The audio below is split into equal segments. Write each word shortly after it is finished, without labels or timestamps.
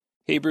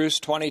Hebrews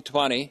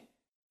 20:20,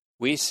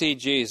 we see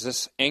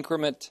Jesus,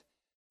 increment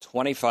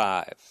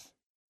 25,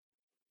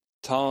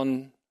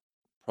 ton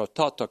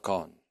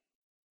prototokon.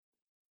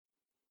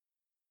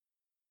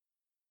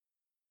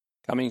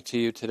 Coming to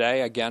you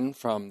today again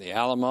from the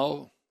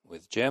Alamo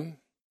with Jim.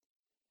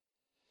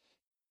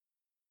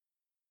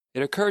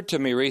 It occurred to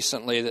me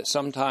recently that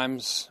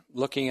sometimes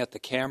looking at the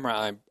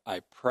camera, I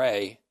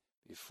pray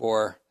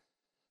before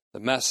the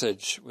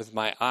message with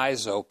my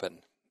eyes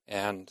open.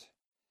 And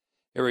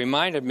it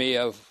reminded me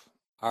of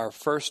our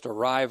first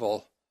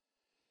arrival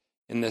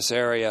in this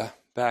area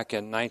back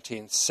in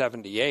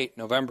 1978,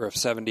 November of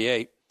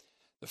 78.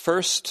 The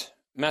first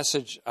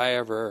message I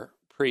ever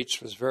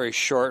preached was very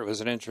short. It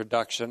was an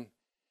introduction.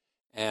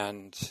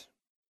 And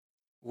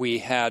we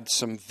had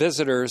some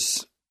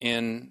visitors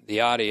in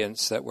the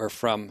audience that were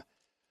from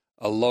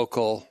a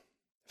local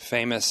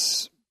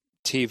famous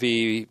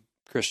TV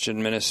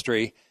Christian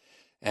ministry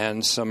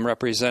and some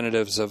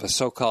representatives of a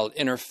so-called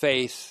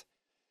interfaith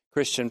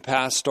Christian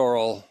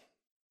pastoral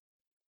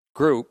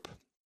group.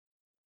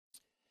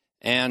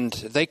 And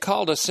they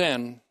called us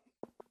in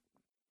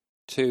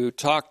to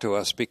talk to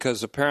us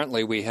because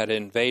apparently we had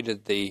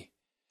invaded the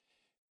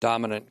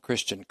dominant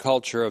Christian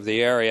culture of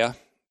the area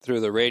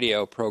through the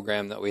radio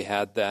program that we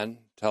had then,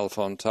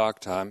 Telephone Talk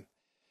Time.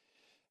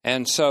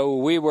 And so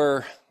we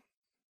were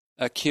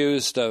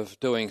accused of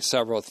doing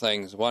several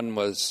things. One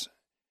was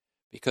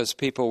because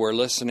people were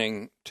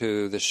listening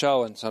to the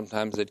show, and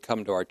sometimes they'd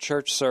come to our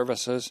church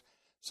services,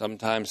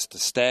 sometimes to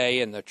stay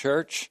in the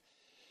church.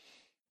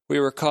 We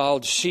were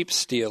called sheep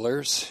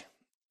stealers,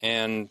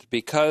 and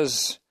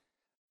because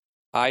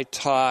I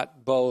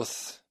taught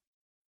both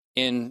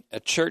in a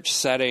church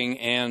setting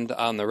and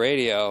on the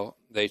radio,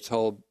 they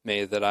told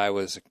me that I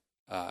was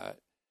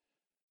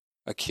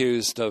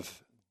accused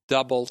of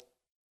double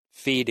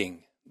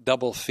feeding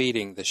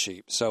the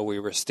sheep. So we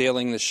were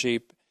stealing the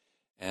sheep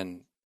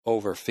and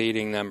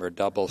overfeeding them or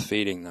double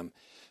feeding them.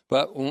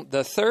 But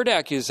the third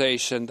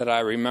accusation that I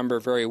remember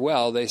very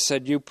well, they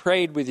said, you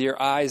prayed with your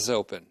eyes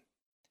open.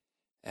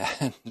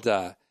 And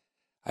I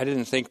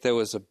didn't think there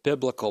was a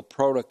biblical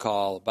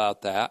protocol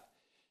about that.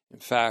 In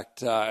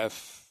fact,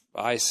 if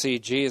I see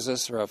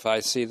Jesus or if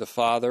I see the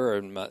Father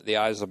in the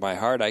eyes of my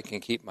heart, I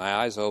can keep my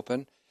eyes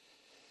open.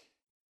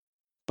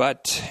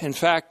 But in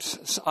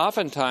fact,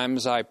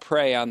 oftentimes I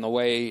pray on the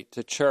way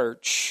to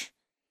church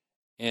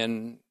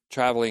in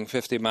traveling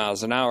 50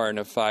 miles an hour, and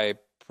if I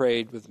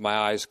prayed with my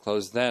eyes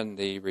closed then,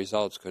 the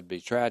results could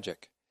be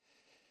tragic.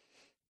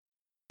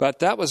 But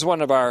that was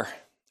one of our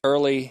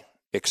early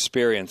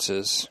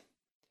experiences.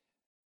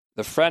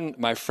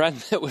 My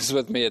friend that was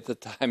with me at the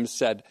time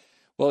said,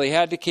 well, he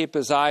had to keep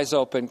his eyes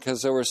open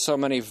because there were so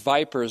many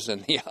vipers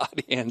in the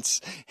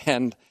audience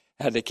and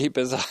had to keep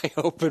his eye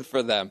open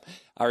for them.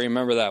 I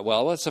remember that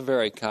well. It's a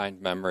very kind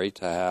memory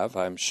to have,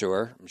 I'm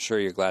sure. I'm sure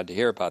you're glad to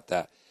hear about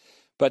that.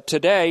 But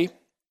today,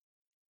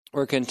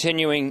 we're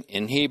continuing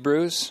in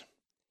Hebrews,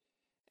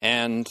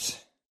 and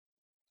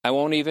I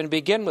won't even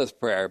begin with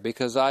prayer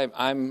because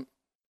I'm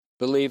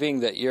believing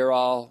that you're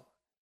all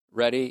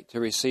ready to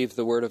receive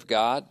the Word of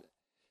God.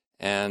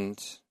 And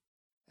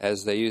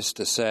as they used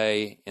to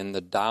say in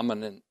the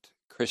dominant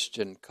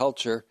Christian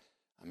culture,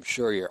 I'm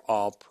sure you're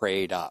all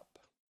prayed up.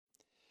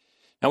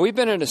 Now, we've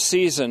been in a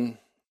season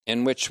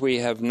in which we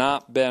have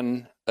not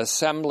been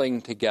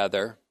assembling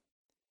together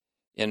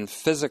in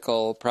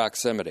physical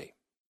proximity.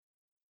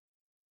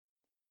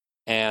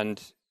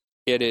 And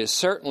it is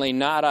certainly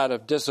not out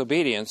of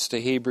disobedience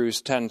to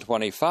Hebrews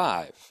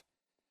 10:25.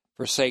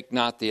 Forsake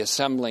not the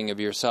assembling of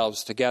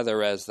yourselves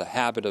together as the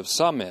habit of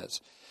some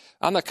is.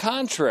 On the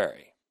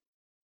contrary,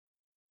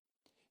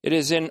 it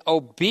is in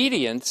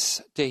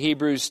obedience to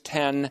Hebrews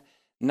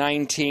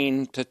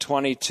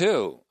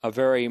 10:19-22, a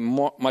very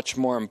much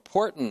more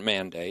important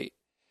mandate,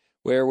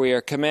 where we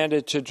are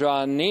commanded to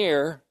draw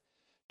near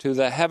to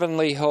the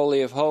heavenly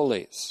Holy of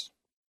Holies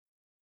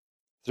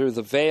through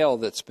the veil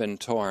that's been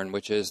torn,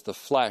 which is the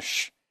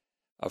flesh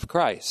of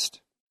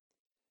Christ.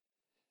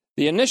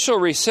 The initial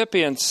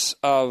recipients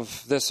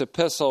of this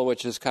epistle,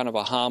 which is kind of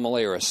a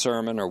homily or a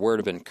sermon or word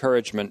of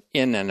encouragement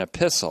in an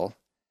epistle,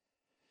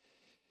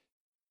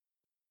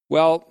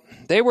 well,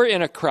 they were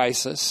in a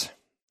crisis,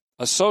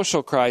 a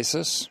social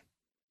crisis,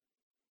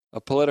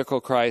 a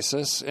political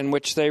crisis, in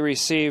which they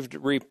received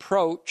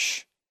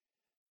reproach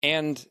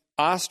and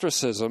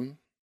ostracism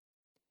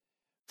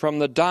from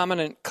the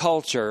dominant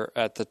culture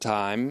at the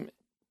time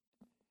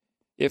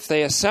if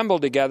they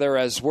assembled together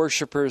as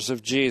worshipers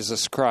of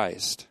Jesus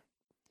Christ.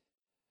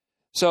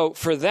 So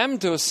for them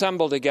to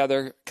assemble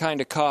together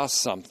kind of costs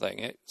something.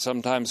 It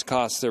sometimes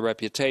costs their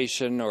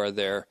reputation or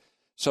their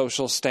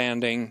social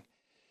standing.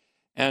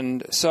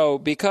 And so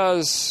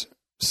because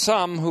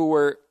some who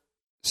were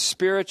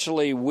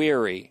spiritually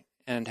weary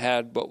and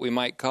had what we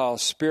might call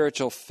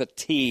spiritual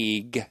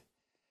fatigue,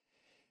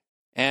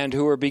 and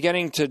who were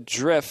beginning to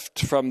drift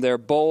from their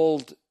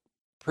bold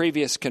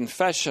previous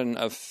confession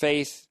of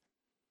faith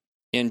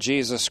in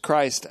Jesus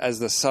Christ as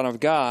the Son of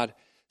God,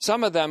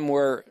 some of them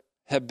were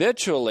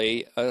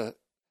habitually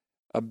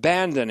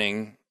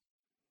abandoning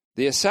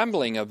the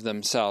assembling of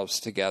themselves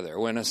together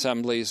when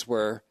assemblies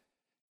were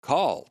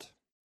called.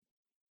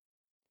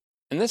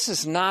 And this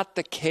is not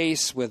the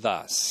case with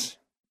us.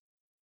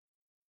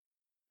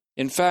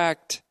 In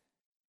fact,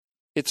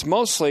 it's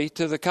mostly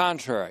to the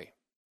contrary.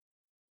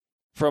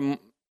 From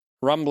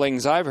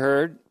rumblings I've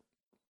heard,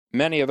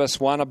 many of us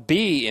want to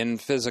be in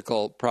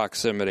physical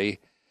proximity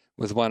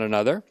with one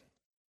another.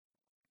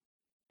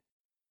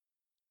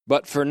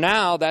 But for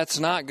now, that's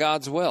not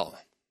God's will.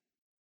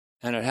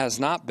 And it has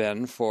not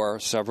been for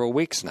several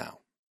weeks now.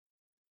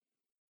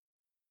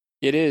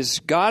 It is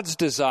God's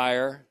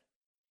desire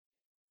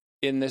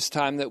in this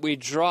time that we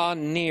draw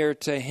near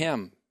to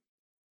Him.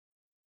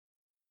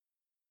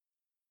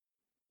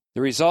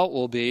 The result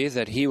will be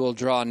that He will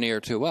draw near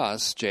to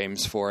us,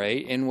 James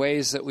 4:8, in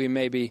ways that we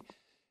maybe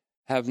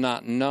have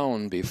not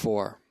known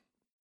before.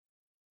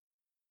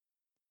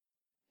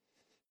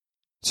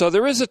 So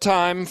there is a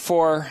time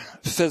for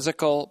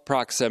physical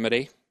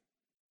proximity,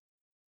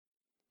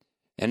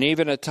 and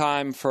even a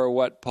time for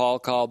what Paul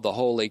called the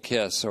holy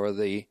kiss or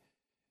the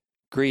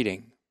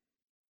greeting.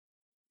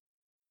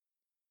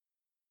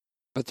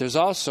 But there's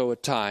also a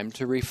time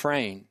to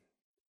refrain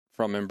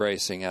from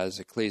embracing, as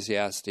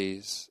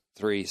Ecclesiastes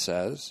 3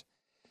 says,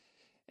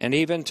 and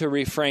even to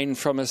refrain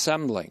from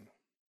assembling,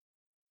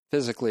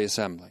 physically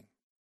assembling.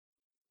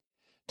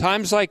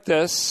 Times like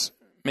this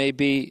may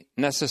be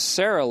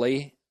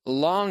necessarily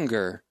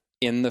longer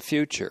in the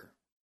future.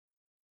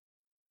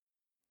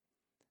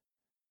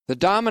 The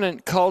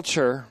dominant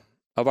culture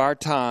of our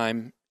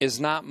time is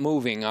not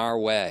moving our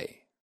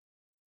way,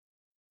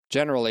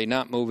 generally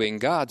not moving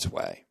God's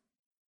way.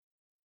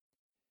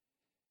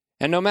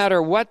 And no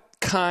matter what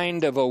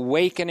kind of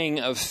awakening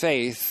of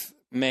faith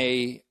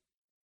may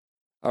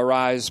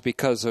arise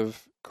because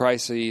of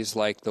crises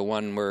like the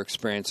one we're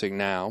experiencing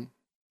now,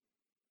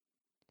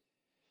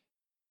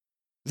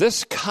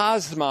 this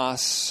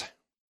cosmos,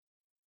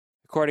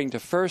 according to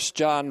 1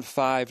 John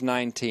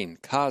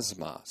 5:19,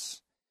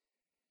 cosmos,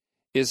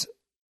 is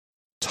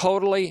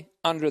totally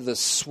under the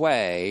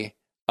sway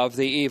of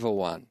the evil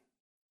one.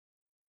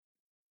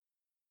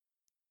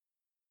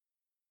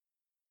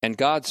 And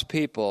God's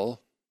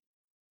people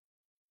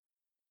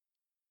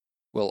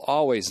will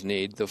always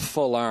need the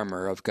full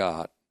armor of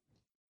God.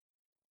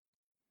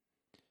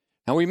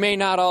 Now, we may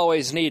not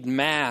always need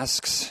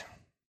masks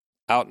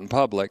out in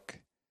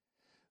public,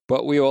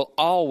 but we will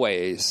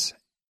always,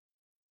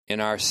 in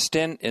our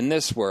stint in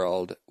this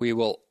world, we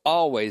will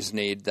always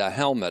need the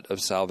helmet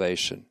of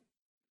salvation.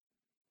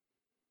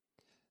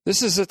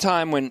 This is a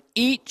time when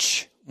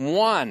each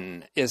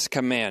one is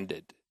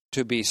commanded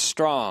to be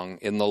strong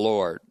in the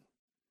Lord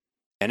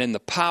and in the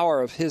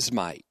power of His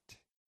might.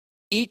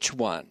 Each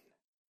one,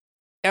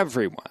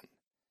 everyone.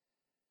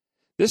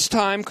 This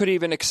time could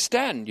even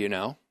extend,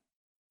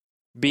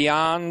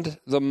 beyond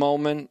the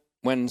moment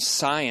when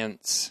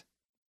science,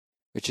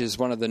 which is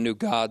one of the new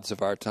gods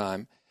of our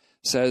time,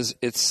 says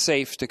it's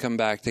safe to come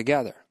back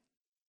together.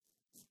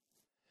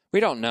 We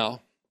don't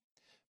know,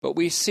 but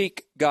we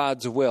seek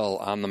God's will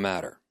on the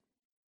matter.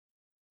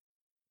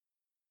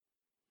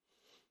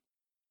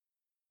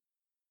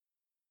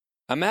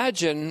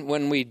 Imagine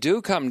when we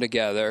do come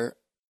together,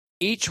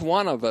 each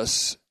one of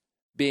us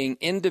being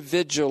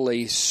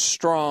individually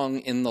strong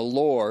in the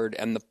Lord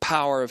and the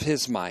power of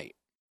His might.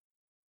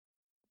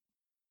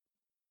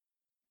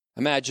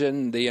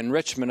 Imagine the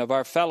enrichment of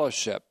our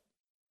fellowship.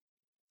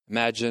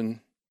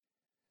 Imagine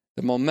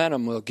the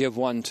momentum we'll give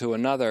one to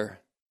another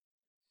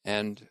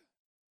and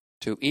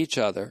to each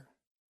other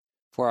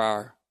for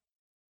our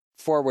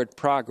forward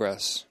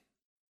progress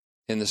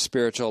in the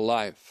spiritual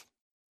life.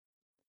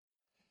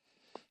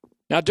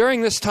 Now,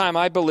 during this time,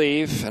 I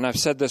believe, and I've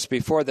said this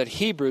before, that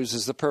Hebrews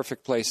is the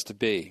perfect place to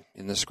be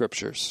in the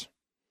Scriptures.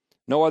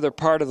 No other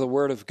part of the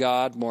Word of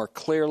God more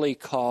clearly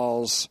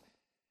calls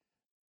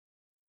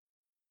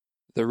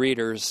the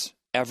readers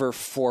ever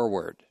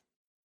forward.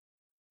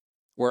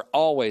 We're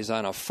always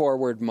on a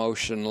forward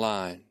motion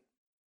line.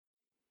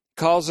 It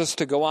calls us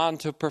to go on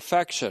to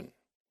perfection,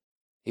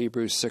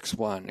 Hebrews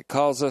 6:1. It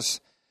calls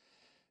us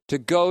to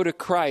go to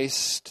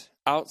Christ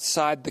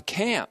outside the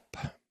camp.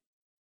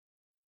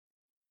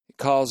 It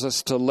calls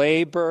us to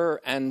labor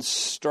and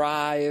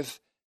strive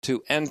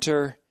to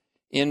enter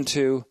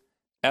into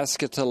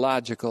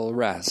eschatological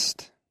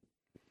rest.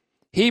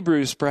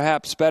 Hebrews,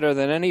 perhaps better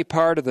than any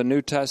part of the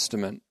New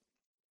Testament,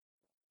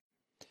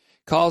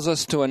 calls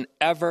us to an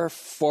ever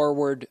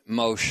forward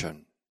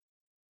motion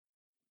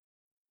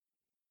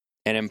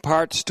and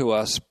imparts to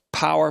us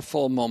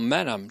powerful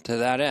momentum to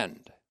that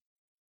end.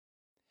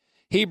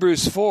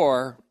 Hebrews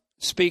 4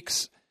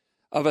 speaks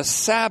of a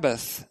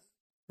Sabbath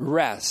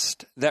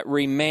rest that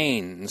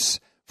remains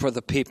for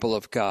the people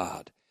of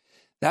God.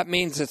 That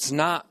means it's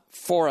not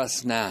for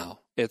us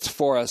now, it's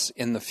for us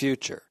in the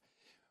future.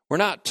 We're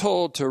not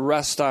told to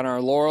rest on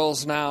our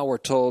laurels now, we're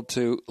told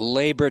to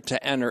labor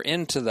to enter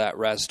into that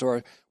rest,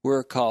 or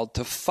we're called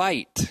to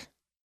fight.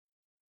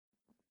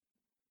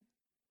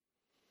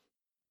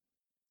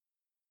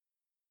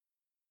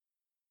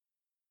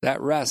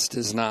 that rest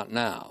is not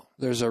now.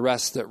 There's a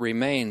rest that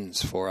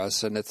remains for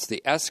us, and it's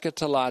the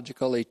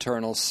eschatological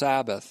eternal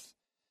Sabbath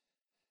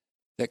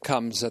that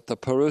comes at the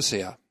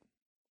parousia.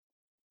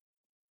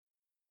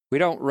 We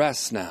don't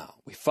rest now.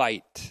 We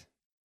fight.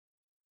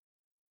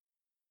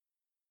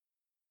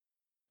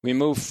 We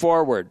move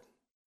forward.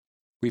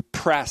 We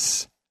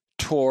press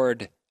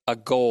toward a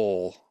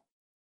goal.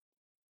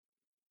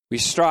 We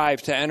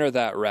strive to enter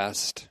that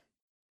rest.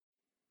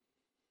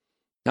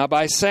 Now,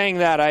 by saying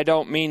that, I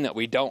don't mean that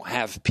we don't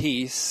have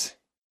peace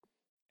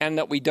and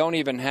that we don't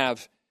even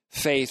have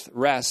faith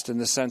rest in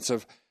the sense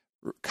of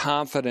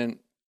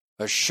confident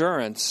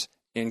assurance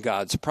in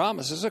God's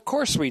promises. Of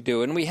course we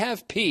do, and we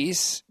have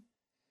peace.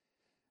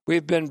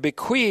 We've been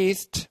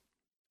bequeathed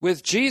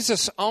with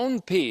Jesus'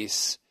 own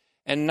peace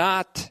and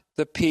not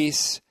the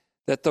peace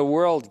that the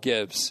world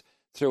gives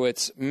through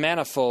its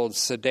manifold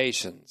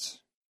sedations.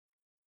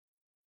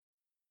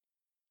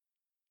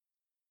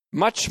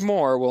 Much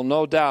more will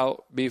no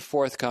doubt be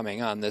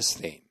forthcoming on this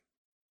theme.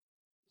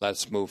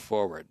 Let's move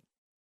forward.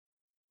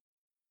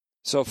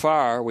 So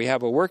far, we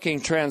have a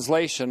working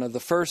translation of the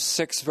first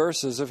 6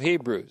 verses of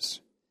Hebrews.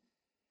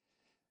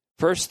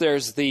 First,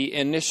 there's the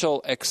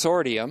initial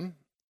exordium,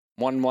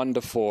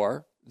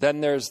 1:1-4.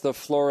 Then there's the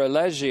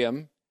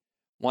florilegium,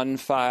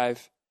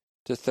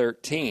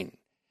 1:5-13.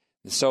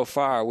 And so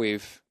far,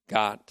 we've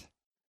got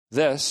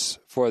this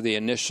for the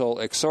initial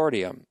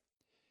exordium.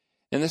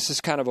 And this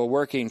is kind of a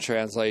working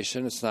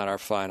translation. It's not our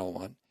final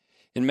one.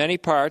 In many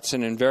parts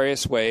and in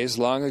various ways,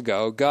 long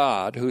ago,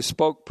 God, who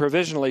spoke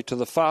provisionally to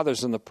the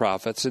fathers and the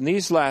prophets, in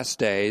these last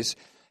days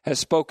has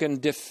spoken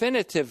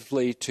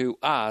definitively to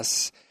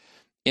us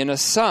in a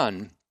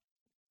Son,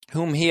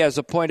 whom he has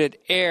appointed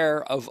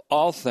heir of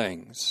all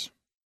things,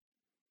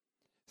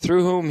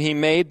 through whom he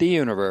made the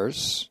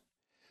universe,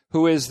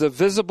 who is the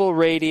visible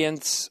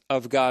radiance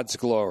of God's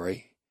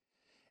glory,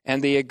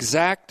 and the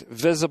exact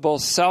visible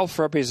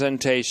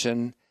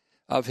self-representation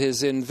of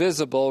his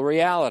invisible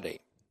reality,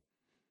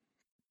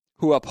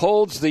 who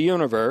upholds the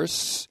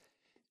universe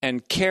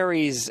and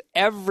carries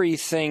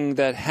everything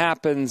that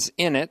happens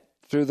in it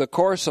through the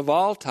course of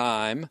all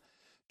time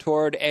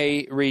toward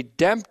a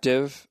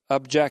redemptive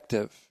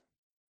objective,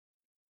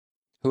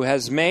 who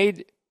has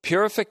made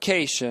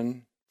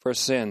purification for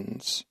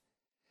sins,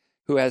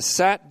 who has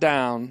sat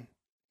down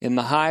in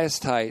the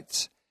highest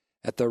heights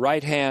at the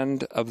right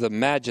hand of the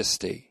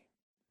Majesty,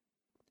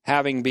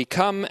 having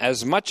become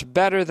as much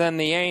better than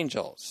the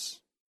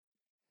angels,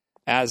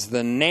 as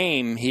the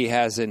name he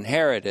has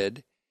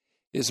inherited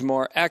is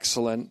more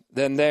excellent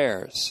than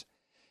theirs.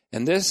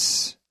 And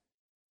this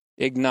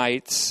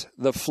ignites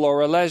the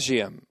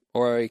florilegium,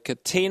 or a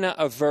catena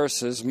of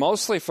verses,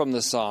 mostly from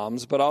the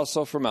Psalms, but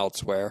also from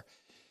elsewhere,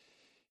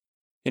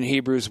 in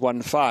Hebrews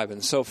 1:5.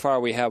 And so far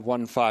we have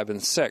 1:5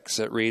 and 6.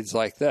 It reads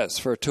like this: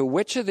 For to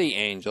which of the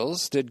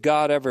angels did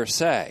God ever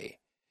say,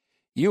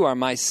 "You are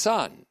my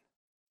son,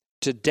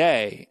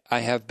 today I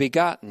have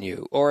begotten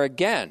you"? Or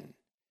again,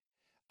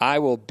 "I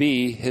will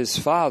be his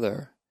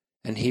father,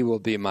 and he will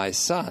be my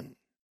son"?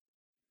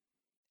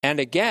 And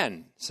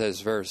again,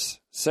 says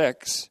verse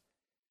 6,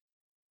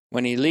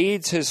 when he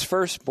leads his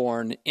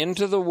firstborn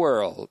into the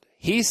world,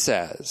 he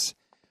says,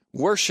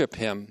 "Worship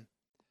him,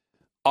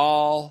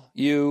 all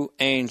you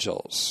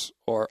angels,"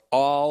 or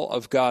all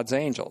of God's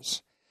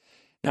angels.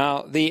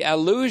 Now, the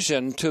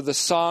allusion to the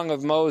Song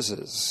of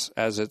Moses,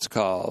 as it's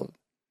called,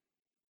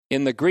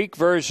 in the Greek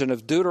version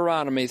of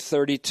Deuteronomy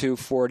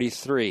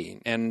 32:43,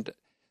 and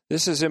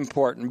this is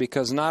important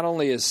because not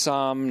only is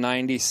Psalm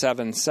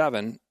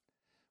 97:7,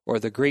 or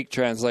the Greek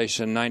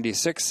translation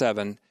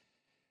 96:7,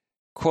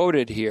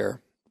 quoted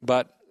here,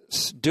 but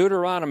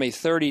Deuteronomy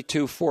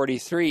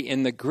 32:43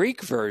 in the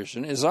Greek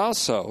version is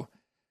also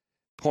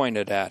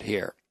pointed at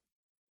here.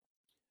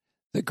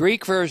 The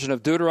Greek version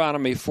of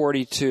Deuteronomy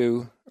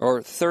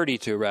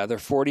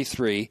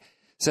 43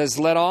 says,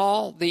 "Let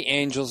all the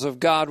angels of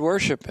God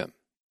worship him."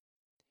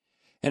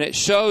 And it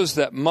shows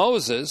that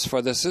Moses,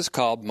 for this is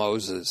called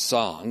Moses'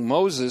 song,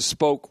 Moses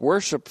spoke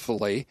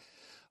worshipfully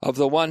of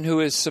the one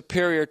who is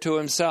superior to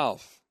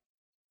himself.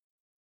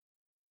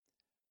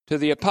 To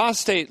the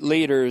apostate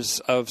leaders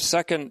of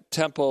Second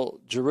Temple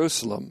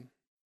Jerusalem,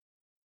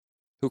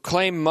 who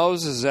claimed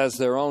Moses as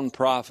their own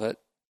prophet,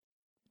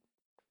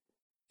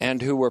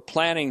 and who were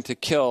planning to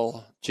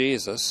kill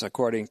Jesus,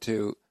 according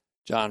to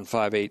John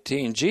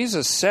 5:18,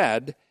 Jesus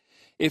said,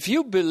 "If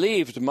you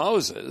believed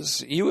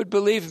Moses, you would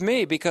believe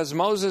me, because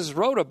Moses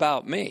wrote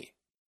about me."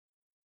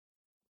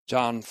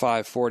 John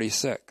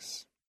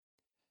 5:46.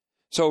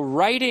 So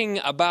writing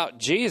about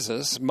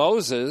Jesus,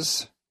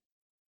 Moses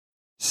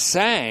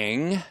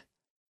sang,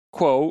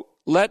 quote,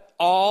 "Let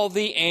all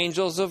the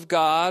angels of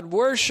God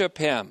worship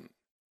him."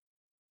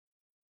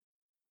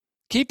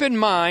 Keep in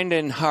mind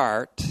and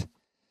heart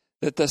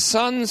that the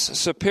Son's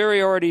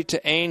superiority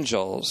to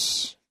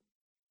angels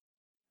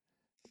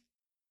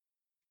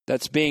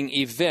that's being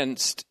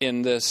evinced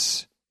in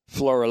this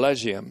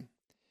florilegium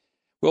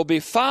will be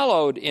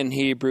followed in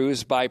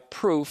Hebrews by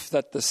proof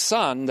that the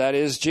Son, that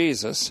is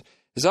Jesus,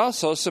 is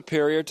also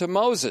superior to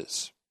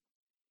Moses.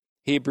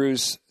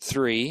 Hebrews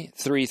 3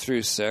 through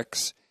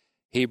 6,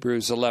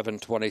 Hebrews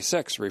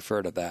 11:26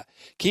 refer to that.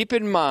 Keep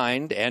in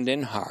mind and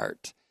in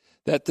heart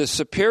that the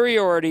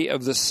superiority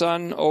of the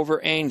Son over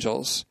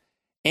angels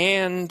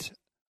and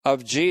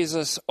of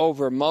Jesus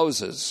over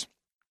Moses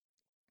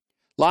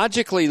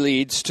logically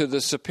leads to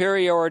the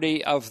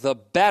superiority of the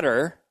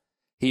better,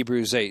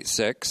 Hebrews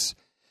 8:6,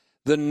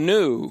 the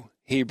new,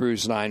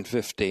 Hebrews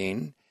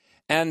 9:15,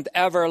 and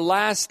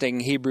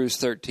everlasting, Hebrews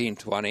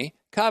 13:20,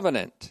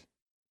 covenant,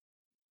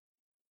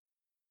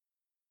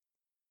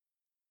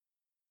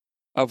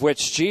 of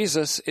which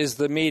Jesus is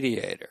the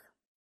mediator,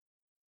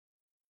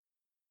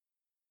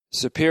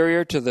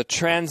 superior to the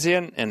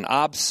transient and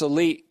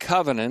obsolete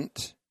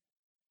covenant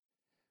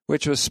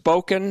which was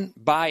spoken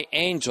by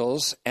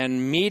angels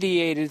and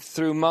mediated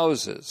through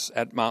Moses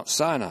at Mount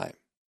Sinai.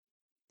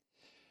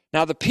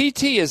 Now, the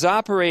PT is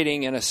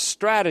operating in a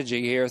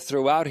strategy here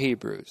throughout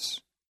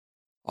Hebrews,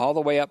 all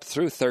the way up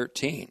through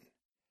 13.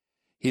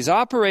 He's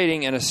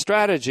operating in a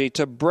strategy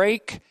to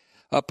break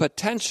a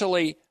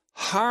potentially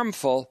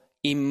harmful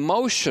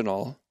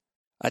emotional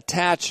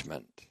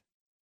attachment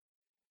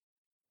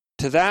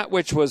to that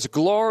which was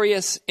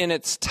glorious in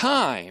its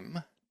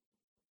time,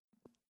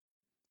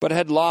 but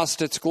had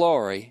lost its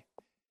glory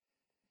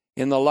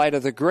in the light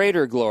of the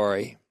greater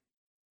glory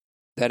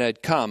that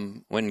had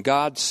come when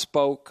God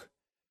spoke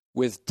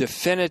with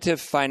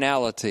definitive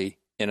finality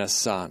in a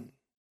Son.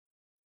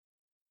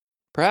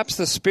 Perhaps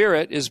the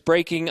Spirit is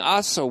breaking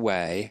us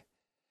away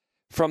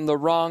from the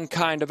wrong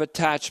kind of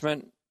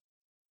attachment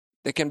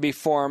that can be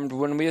formed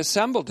when we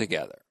assemble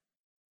together.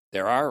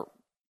 There are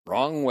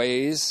wrong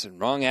ways and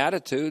wrong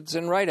attitudes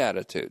and right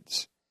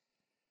attitudes.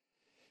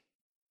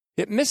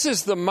 It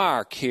misses the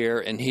mark here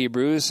in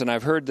Hebrews, and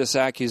I've heard this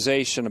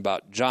accusation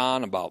about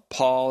John, about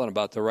Paul, and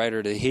about the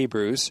writer to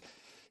Hebrews.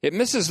 It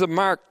misses the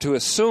mark to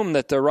assume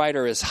that the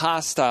writer is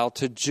hostile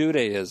to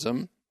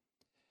Judaism,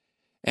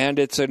 and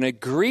it's an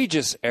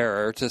egregious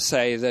error to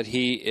say that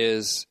he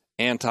is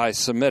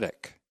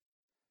anti-Semitic.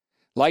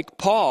 Like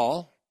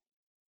Paul,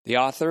 the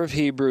author of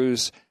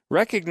Hebrews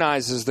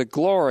recognizes the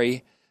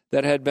glory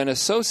that had been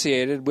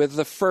associated with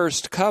the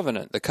first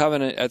covenant, the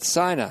covenant at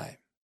Sinai.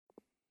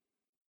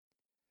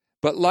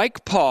 But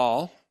like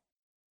Paul,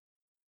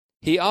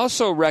 he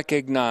also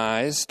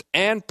recognized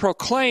and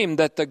proclaimed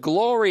that the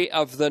glory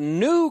of the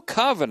new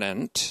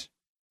covenant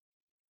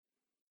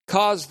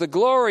caused the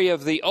glory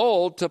of the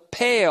old to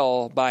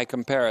pale by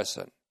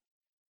comparison,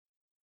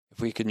 if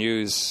we can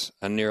use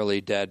a nearly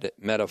dead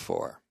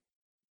metaphor.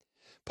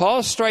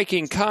 Paul's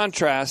striking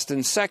contrast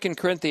in 2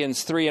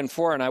 Corinthians 3 and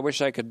 4, and I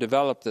wish I could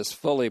develop this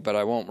fully, but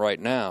I won't right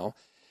now.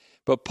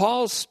 But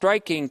Paul's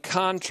striking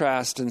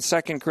contrast in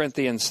 2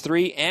 Corinthians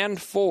 3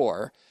 and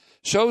 4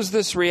 shows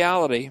this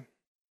reality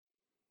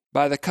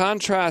by the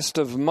contrast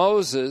of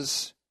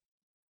Moses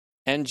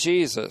and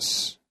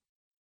Jesus,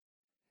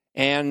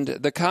 and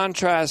the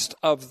contrast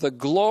of the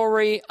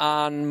glory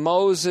on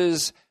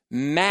Moses'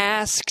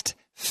 masked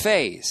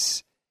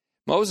face.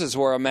 Moses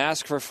wore a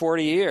mask for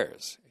 40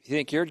 years. If you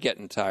think you're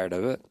getting tired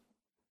of it.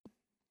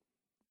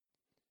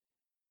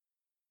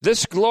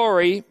 This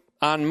glory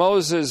on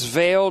Moses'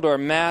 veiled or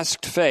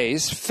masked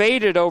face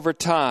faded over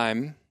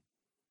time,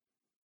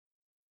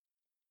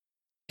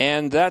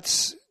 and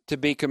that's to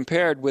be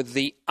compared with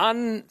the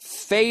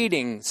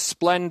unfading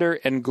splendor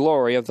and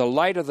glory of the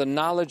light of the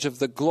knowledge of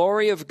the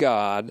glory of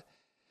God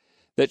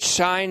that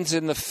shines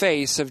in the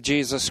face of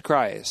Jesus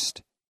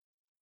Christ.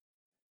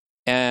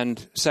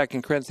 And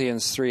 2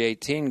 Corinthians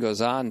 3:18 goes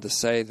on to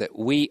say that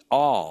we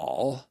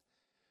all,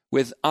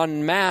 with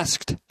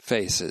unmasked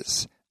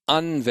faces,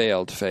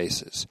 unveiled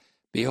faces,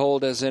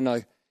 behold as in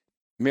a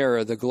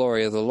mirror the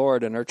glory of the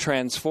Lord, and are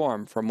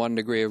transformed from one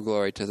degree of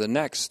glory to the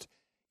next,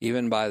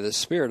 even by the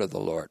Spirit of the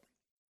Lord,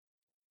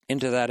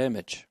 into that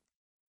image.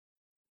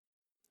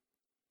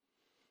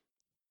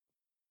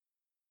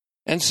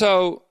 And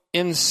so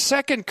in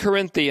 2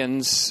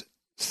 Corinthians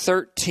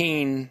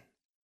 13,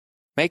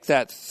 make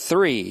that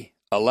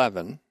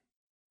 3:11.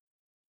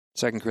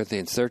 2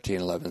 Corinthians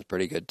 13:11 is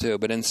pretty good too.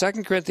 But in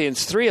 2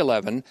 Corinthians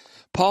 3:11,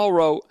 Paul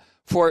wrote,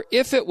 "For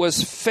if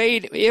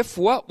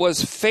what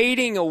was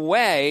fading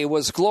away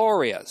was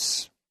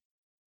glorious,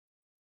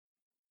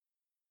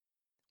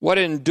 what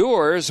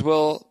endures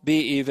will be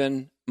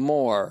even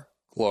more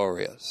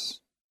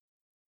glorious."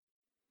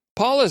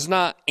 Paul is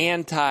not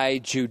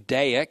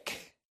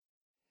anti-Judaic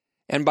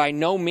and by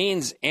no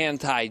means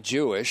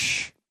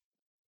anti-Jewish.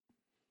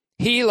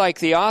 He, like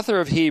the author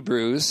of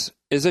Hebrews,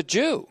 is a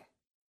Jew.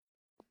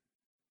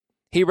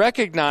 He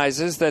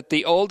recognizes that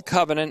the old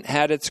covenant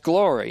had its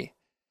glory,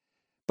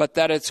 but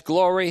that its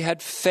glory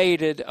had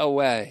faded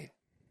away.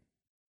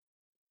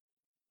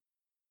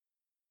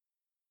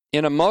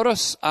 In a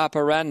modus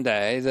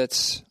operandi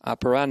that's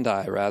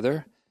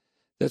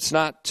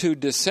not too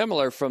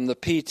dissimilar from the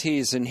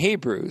PTs in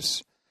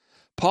Hebrews,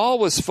 Paul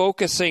was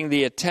focusing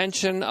the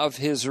attention of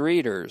his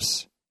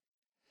readers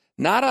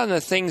not on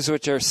the things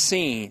which are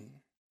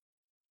seen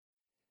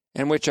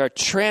and which are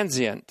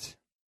transient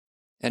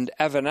and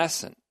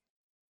evanescent,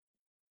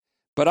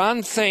 but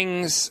on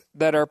things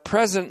that are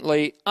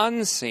presently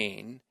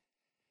unseen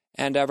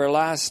and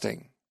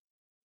everlasting.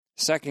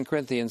 2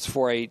 Corinthians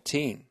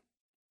 4:18.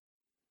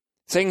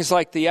 Things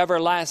like the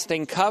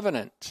everlasting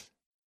covenant.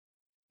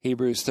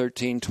 Hebrews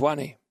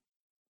 13:20.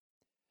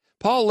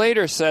 Paul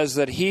later says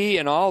that he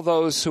and all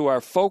those who are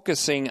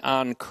focusing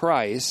on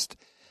Christ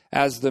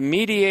as the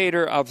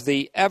mediator of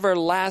the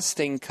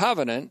everlasting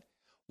covenant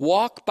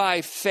walk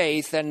by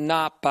faith and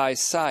not by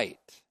sight.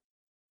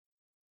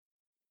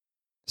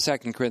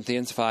 2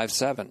 Corinthians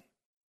 5:7.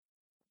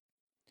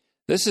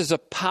 This is a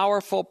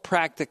powerful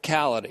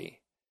practicality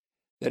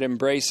that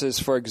embraces,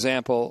 for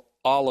example,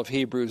 all of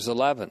Hebrews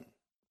 11,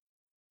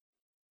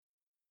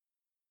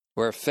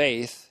 where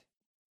faith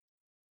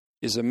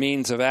is a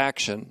means of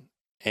action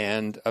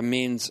and a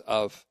means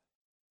of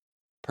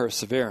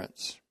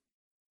perseverance.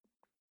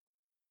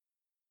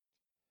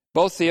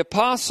 Both the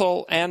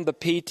apostle and the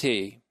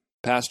PT,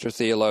 pastor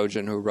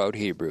theologian who wrote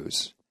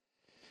Hebrews,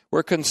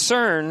 were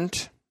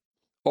concerned,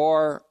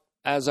 or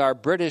as our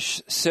British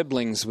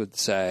siblings would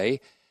say,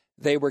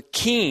 they were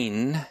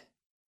keen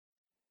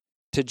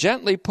to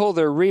gently pull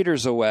their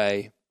readers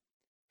away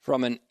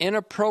from an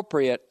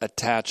inappropriate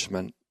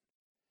attachment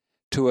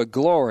to a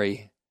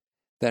glory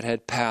that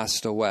had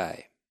passed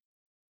away,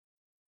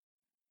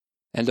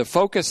 and to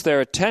focus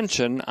their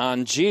attention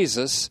on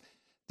Jesus,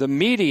 the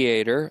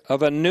mediator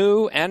of a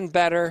new and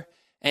better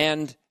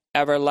and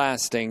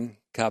everlasting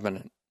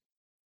covenant,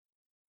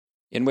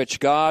 in which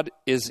God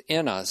is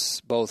in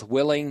us, both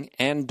willing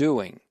and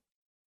doing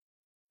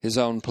his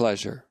own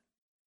pleasure.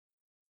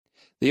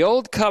 The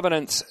Old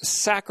Covenant's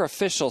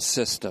sacrificial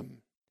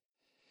system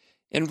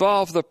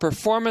involved the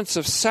performance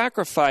of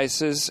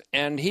sacrifices,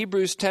 and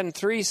Hebrews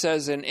 10:3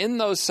 says, and in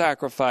those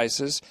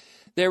sacrifices,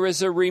 there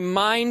is a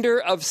reminder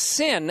of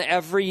sin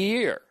every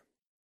year.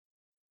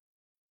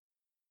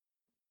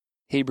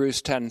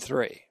 Hebrews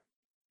 10:3.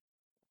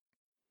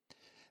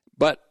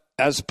 But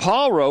as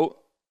Paul wrote,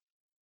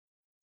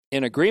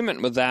 in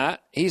agreement with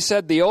that, he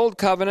said the Old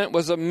Covenant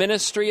was a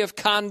ministry of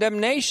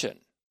condemnation.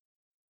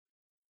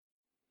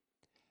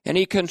 And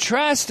he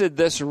contrasted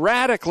this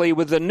radically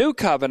with the New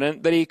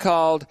Covenant that he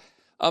called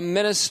a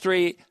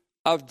ministry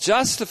of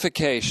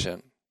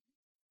justification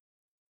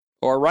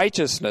or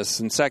righteousness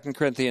in 2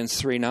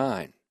 Corinthians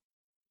 3:9.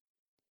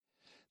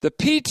 The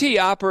PT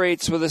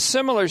operates with a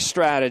similar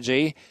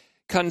strategy,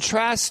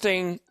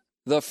 contrasting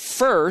the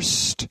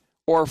first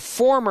or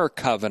former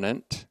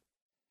covenant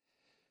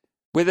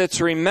with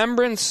its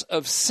remembrance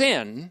of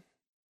sin.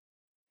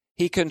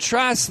 He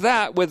contrasts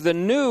that with the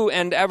new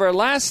and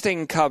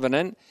everlasting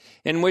covenant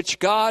in which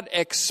God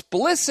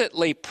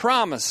explicitly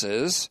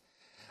promises,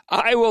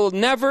 I will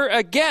never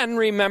again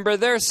remember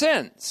their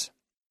sins.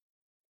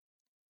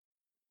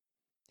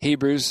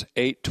 Hebrews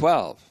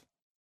 8:12,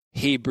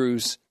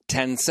 Hebrews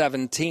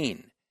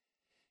 10:17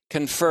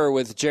 confer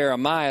with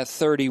Jeremiah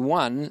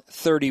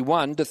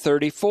 31:31 to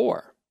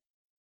 34.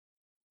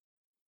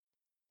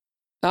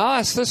 Now I'll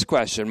ask this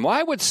question: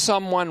 why would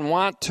someone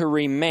want to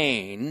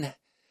remain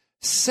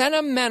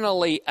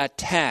sentimentally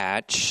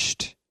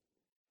attached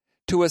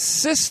to a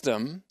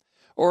system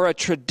or a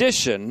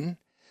tradition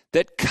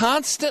that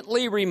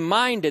constantly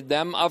reminded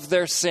them of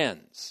their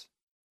sins?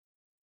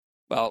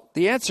 Well,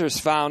 the answer is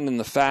found in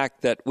the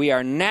fact that we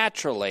are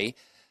naturally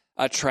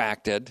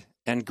attracted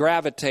and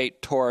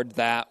gravitate toward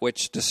that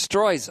which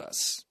destroys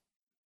us.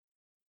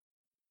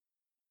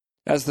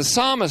 As the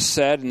psalmist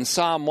said in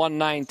Psalm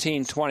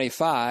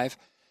 119:25,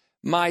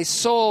 my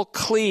soul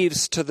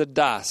cleaves to the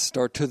dust,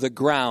 or to the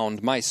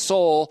ground. My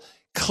soul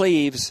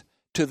cleaves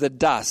to the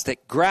dust.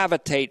 It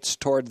gravitates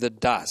toward the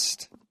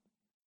dust.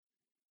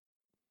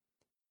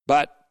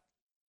 But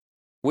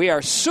we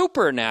are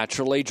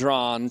supernaturally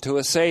drawn to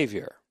a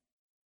Savior.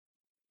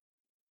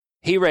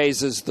 He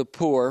raises the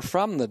poor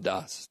from the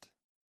dust.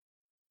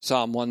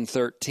 Psalm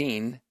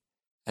 113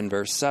 and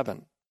verse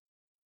 7.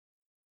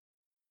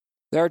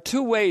 There are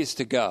two ways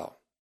to go.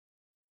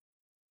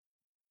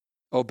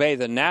 Obey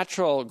the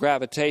natural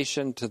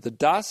gravitation to the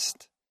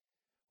dust,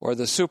 or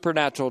the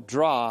supernatural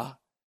draw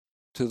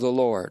to the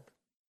Lord,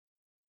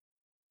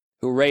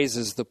 who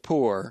raises the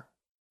poor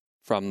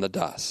from the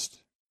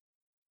dust.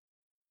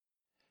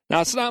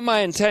 Now, it's not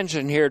my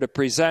intention here to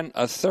present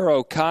a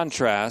thorough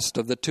contrast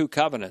of the two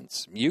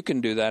covenants. You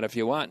can do that if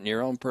you want in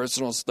your own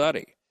personal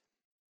study.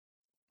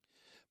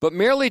 But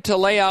merely to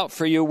lay out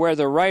for you where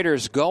the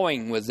writer's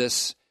going with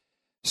this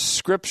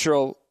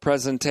scriptural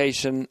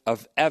presentation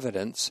of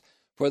evidence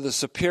for the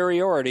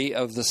superiority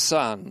of the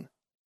Son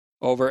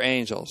over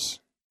angels.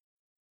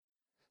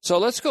 So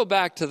let's go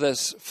back to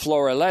this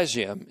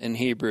florilegium in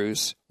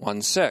Hebrews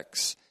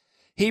 1:6.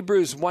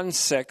 Hebrews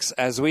 1:6,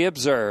 as we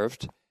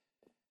observed,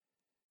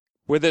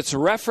 with its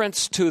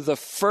reference to the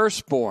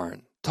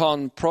firstborn,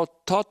 ton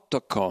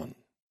prototokon,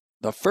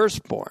 the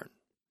firstborn,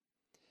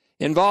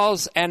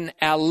 involves an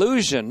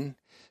allusion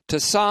to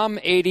Psalm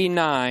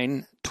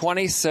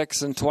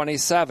 89:26 and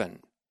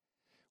 27,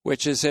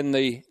 which is in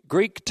the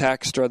Greek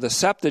text, or the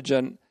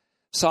Septuagint,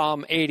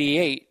 Psalm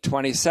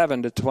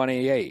 88:27 to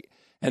 28.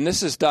 And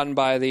this is done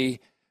by the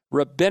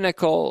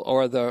rabbinical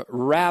or the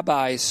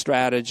rabbi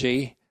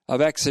strategy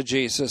of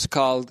exegesis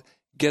called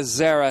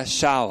gezerah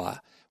shawa,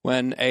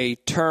 when a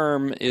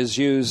term is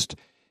used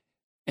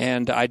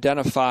and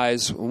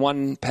identifies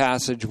one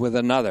passage with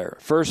another,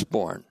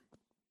 firstborn.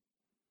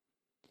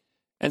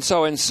 And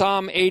so in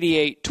Psalm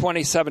 88,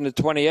 27 to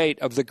 28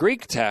 of the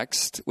Greek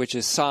text, which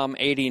is Psalm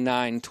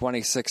 89,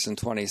 26 and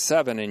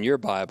 27 in your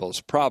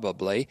Bibles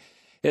probably,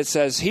 it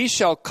says, "He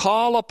shall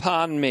call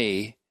upon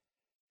me,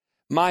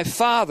 my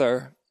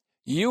Father,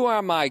 you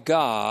are my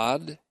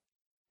God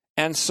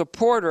and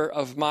supporter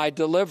of my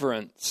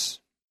deliverance."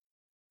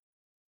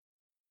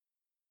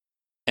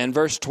 And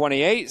verse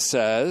 28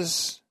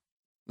 says,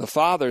 the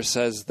Father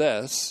says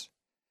this,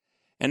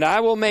 "And I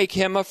will make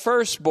him a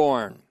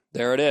firstborn."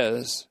 There it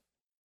is.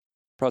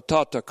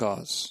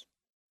 Prototokos.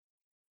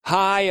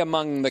 "High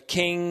among the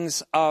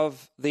kings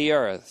of the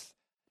earth."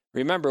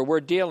 Remember,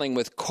 we're dealing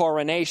with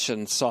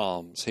coronation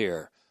psalms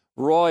here,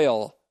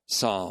 royal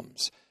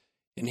psalms.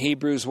 In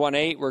Hebrews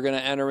 1:8, we're going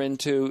to enter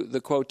into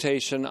the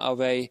quotation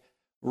of a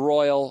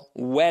royal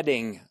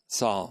wedding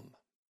psalm.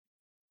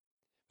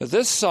 But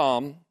this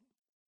psalm,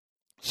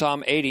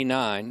 Psalm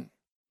 89,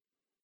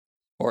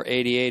 or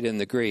 88 in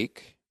the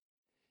Greek,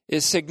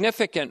 is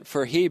significant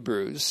for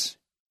Hebrews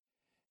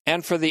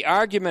and for the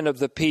argument of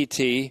the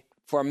PT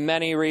for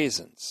many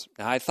reasons.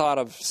 Now, I thought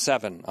of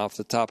 7 off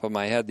the top of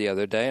my head the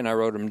other day, and I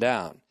wrote them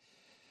down.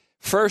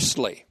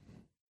 Firstly,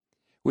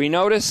 we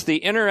notice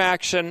the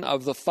interaction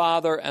of the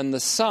Father and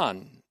the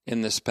Son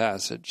in this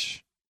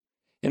passage.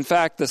 In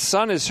fact, the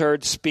Son is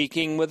heard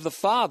speaking with the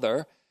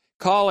Father,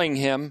 calling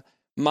him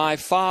my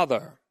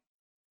Father.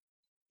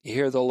 You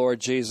hear the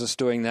Lord Jesus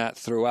doing that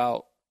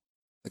throughout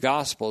the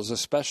Gospels,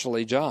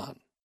 especially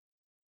John.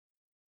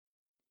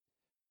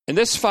 And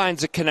this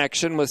finds a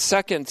connection with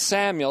 2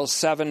 Samuel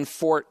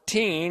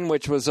 7:14,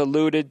 which was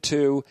alluded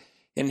to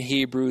in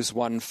Hebrews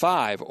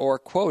 1:5, or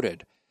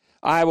quoted,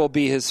 "I will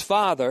be his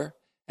father,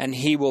 and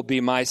he will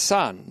be my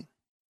son."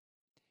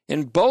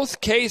 In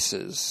both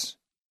cases,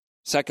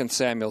 2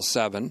 Samuel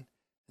 7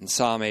 and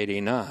Psalm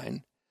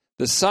 89,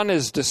 the Son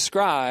is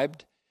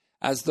described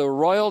as the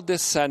royal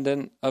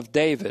descendant of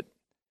David,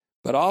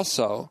 but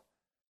also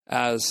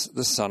as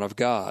the Son of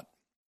God.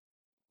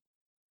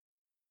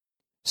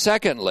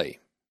 Secondly,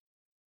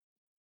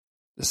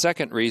 the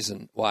second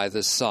reason why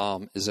this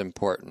psalm is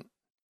important.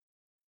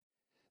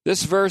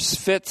 This verse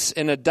fits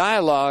in a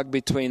dialogue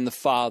between the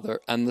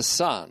Father and the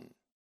Son,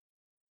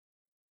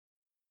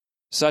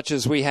 such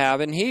as we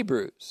have in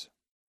Hebrews.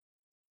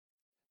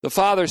 The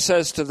Father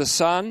says to the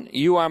Son,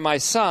 "You are my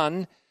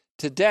Son,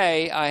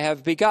 today I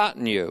have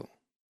begotten you."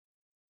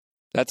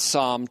 That's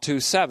Psalm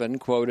 2:7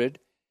 quoted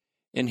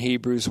in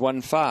Hebrews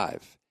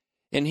 1:5.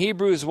 In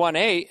Hebrews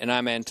 1:8, and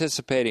I'm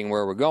anticipating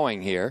where we're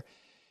going here,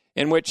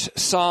 in which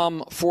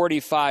Psalm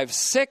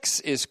 45:6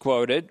 is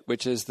quoted,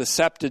 which is the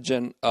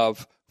Septuagint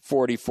of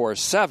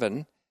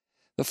 44:7,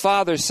 the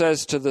Father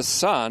says to the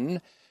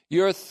Son,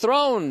 "Your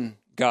throne,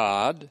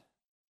 God,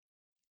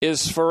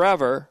 is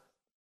forever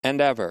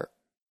and ever."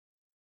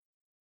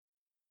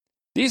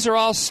 These are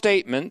all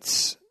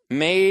statements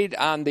made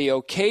on the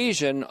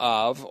occasion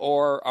of,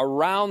 or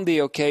around the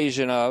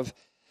occasion of,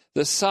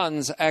 the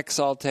Son's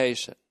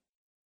exaltation,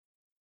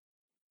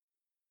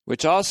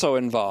 which also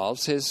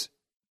involves his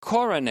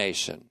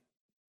coronation.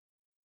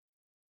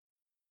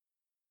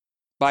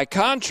 By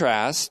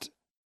contrast,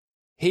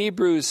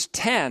 Hebrews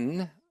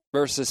 10,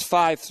 verses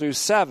 5 through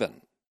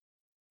 7.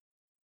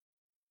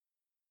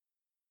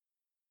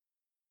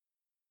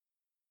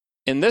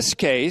 In this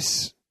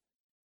case,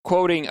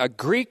 quoting a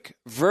Greek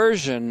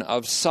version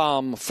of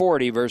Psalm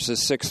 40,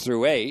 verses 6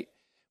 through 8,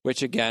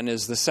 which again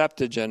is the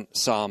Septuagint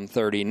Psalm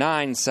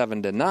 39,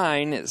 7 to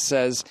 9, it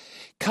says,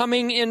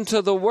 "Coming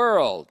into the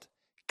world,"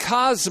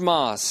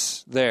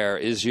 cosmos there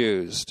is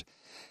used.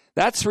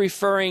 That's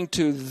referring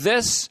to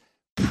this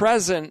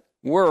present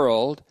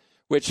world,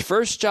 which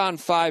 1 John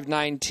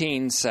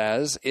 5:19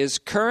 says is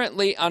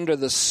currently under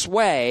the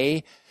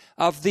sway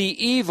of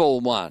the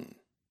evil one.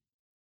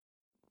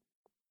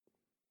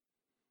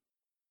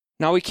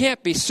 Now, we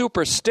can't be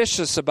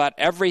superstitious about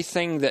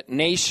everything that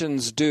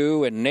nations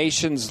do and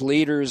nations'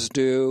 leaders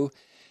do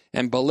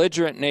and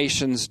belligerent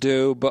nations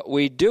do, but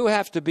we do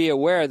have to be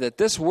aware that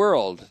this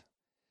world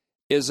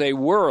is a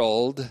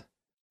world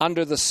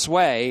under the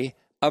sway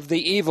of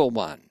the evil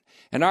one.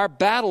 And our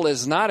battle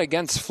is not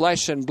against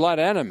flesh and blood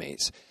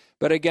enemies,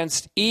 but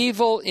against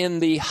evil in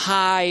the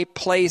high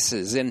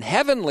places, in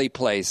heavenly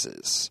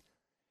places,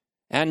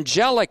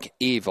 angelic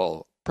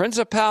evil,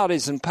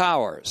 principalities and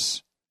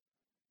powers.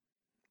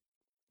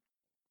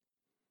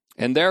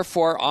 And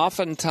therefore,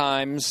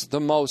 oftentimes, the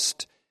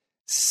most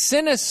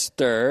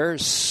sinister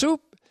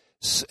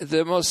suspicions,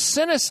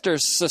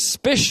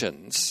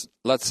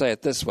 let's say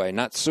it this way,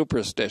 not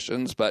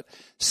superstitions, but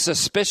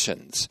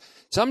suspicions.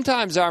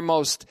 Sometimes our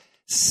most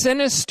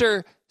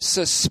sinister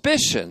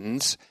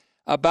suspicions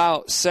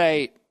about,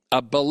 say,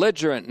 a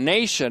belligerent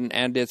nation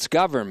and its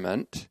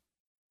government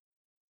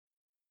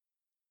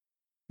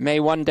may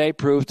one day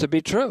prove to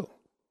be true.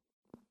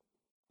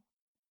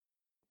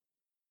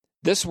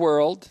 This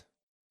world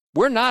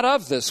We're not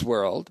of this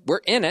world.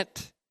 We're in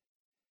it,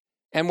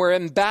 and we're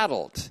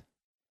embattled.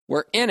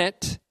 We're in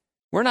it.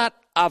 We're not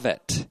of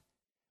it.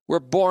 We're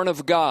born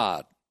of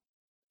God.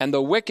 And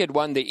the wicked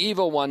one, the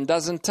evil one,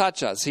 doesn't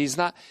touch us.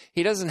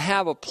 He doesn't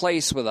have a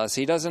place with us.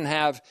 He doesn't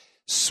have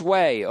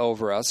sway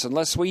over us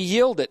unless we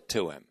yield it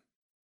to him.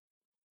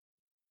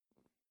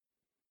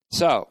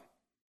 So,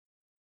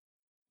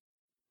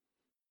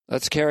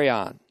 let's carry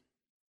on.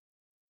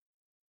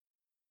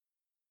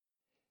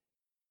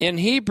 In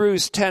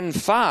Hebrews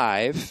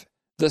 10:5,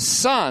 the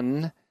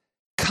Son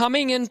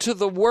coming into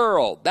the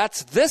world,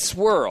 that's this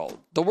world,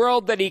 the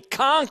world that he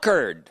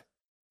conquered.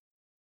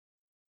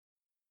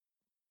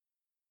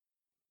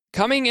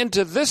 Coming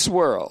into this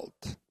world,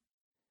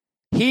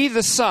 he,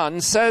 the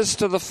Son, says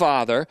to the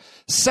Father,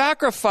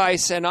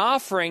 sacrifice and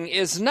offering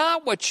is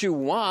not what you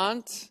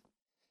want.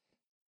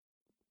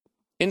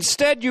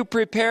 Instead, you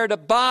prepared a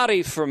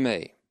body for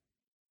me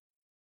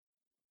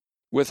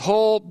with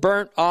whole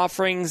burnt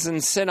offerings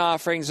and sin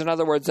offerings. In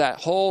other words,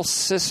 that whole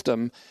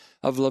system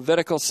of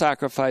Levitical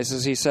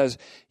sacrifices. He says,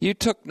 you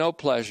took no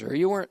pleasure.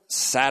 You weren't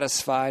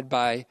satisfied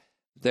by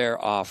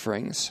their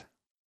offerings.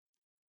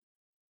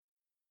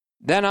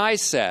 Then I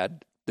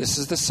said, this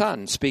is the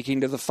Son speaking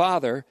to the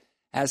Father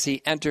as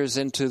he enters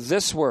into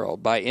this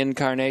world by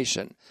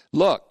incarnation.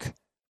 Look,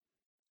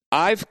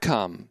 I've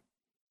come.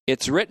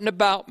 It's written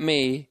about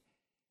me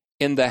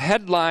in the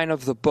headline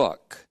of the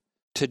book,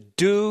 to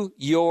do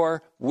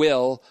your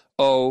will,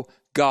 O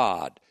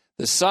God.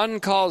 The Son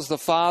calls the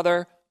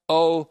Father,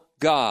 O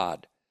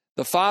God.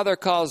 The Father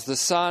calls the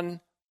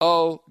Son,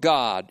 O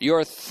God.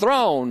 Your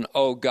throne,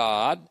 O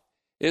God,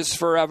 is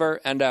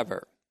forever and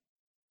ever.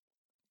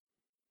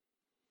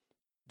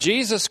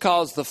 Jesus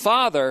calls the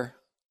Father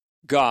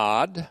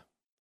God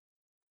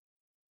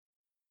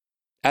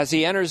as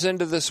he enters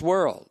into this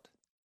world.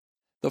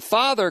 The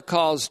Father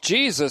calls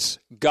Jesus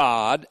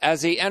God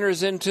as he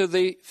enters into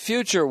the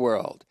future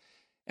world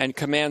and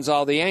commands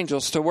all the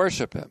angels to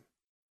worship him.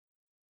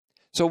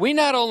 So we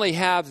not only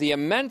have the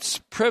immense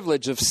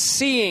privilege of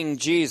seeing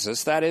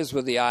Jesus, that is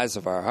with the eyes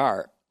of our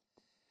heart,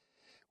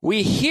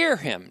 we hear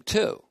him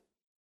too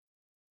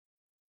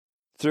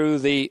through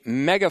the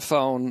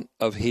megaphone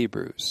of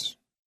Hebrews.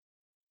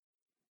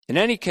 In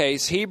any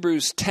case,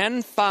 Hebrews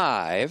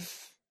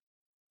 10:5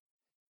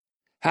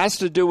 has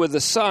to do with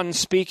the Son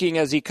speaking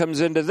as he comes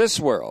into this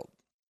world,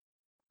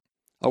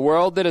 a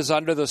world that is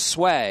under the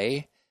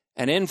sway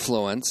and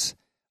influence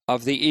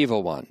of the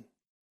evil one.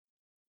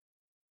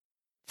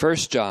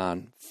 1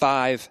 John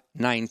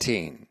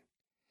 5:19.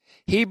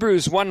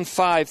 Hebrews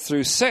 1:5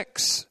 through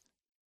 6,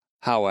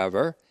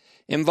 however,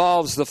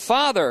 involves the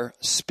Father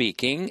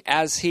speaking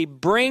as he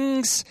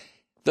brings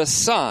the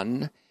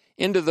Son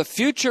into the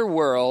future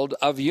world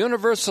of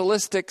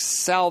universalistic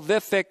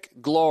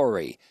salvific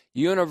glory.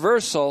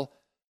 Universal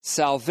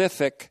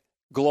salvific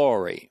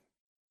glory.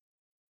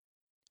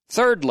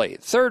 Thirdly,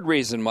 third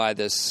reason why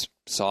this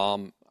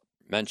psalm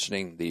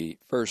mentioning the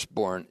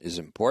firstborn is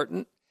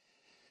important.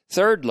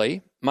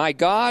 Thirdly, my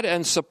God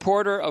and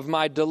supporter of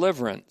my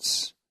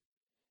deliverance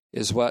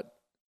is what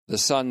the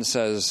Son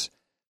says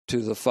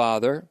to the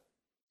Father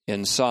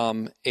in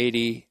Psalm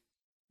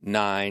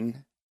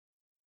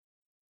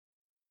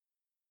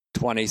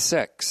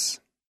 89:26,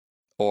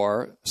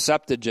 or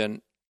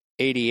Septuagint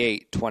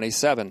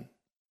 88:27.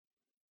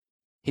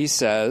 He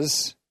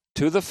says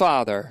to the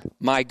Father,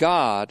 my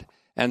God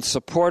and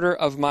supporter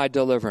of my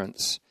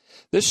deliverance.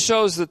 This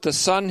shows that the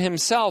Son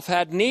himself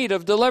had need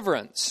of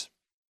deliverance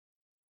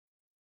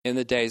in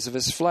the days of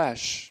his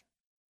flesh.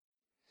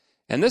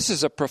 And this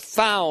is a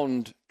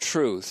profound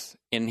truth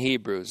in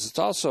Hebrews. It's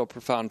also a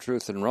profound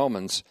truth in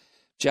Romans,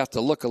 but you have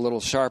to look a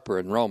little sharper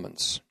in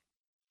Romans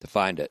to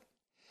find it.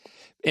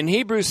 In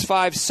Hebrews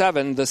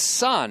 5:7, the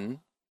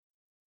Son,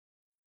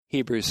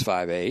 Hebrews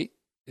 5:8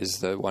 is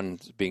the one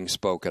being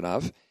spoken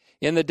of,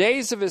 in the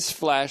days of his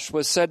flesh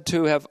was said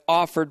to have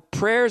offered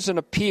prayers and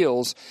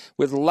appeals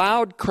with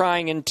loud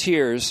crying and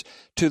tears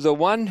to the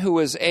one who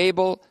was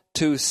able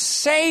to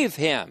save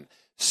him.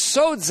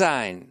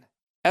 Sozein,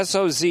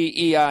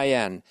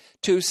 S-O-Z-E-I-N,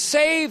 to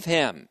save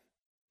him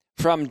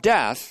from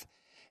death,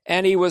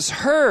 and he was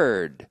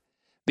heard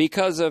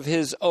because of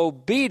his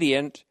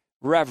obedient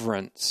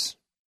reverence.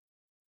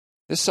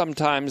 This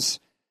sometimes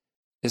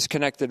is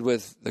connected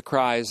with the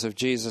cries of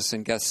Jesus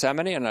in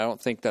Gethsemane, and I don't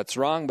think that's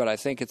wrong, but I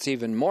think it's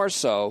even more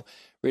so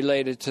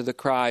related to the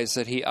cries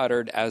that he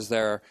uttered as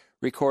they're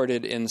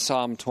recorded in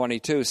Psalm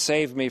 22.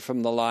 Save me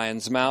from the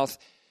lion's mouth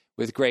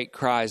with great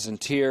cries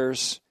and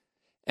tears.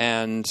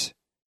 And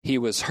he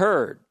was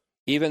heard,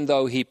 even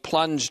though he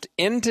plunged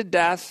into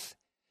death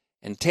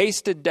and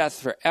tasted death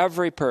for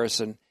every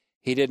person.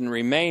 He didn't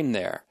remain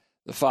there.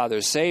 The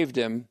Father saved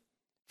him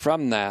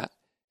from that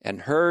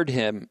and heard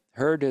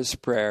his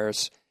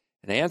prayers,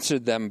 and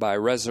answered them by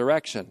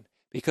resurrection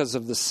because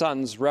of the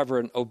Son's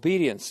reverent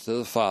obedience to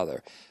the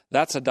Father.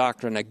 That's a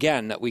doctrine,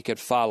 again, that we could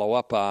follow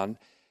up on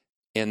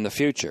in the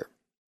future,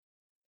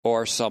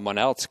 or someone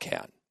else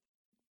can.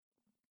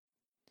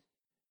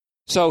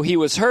 So he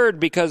was heard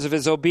because of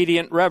his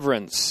obedient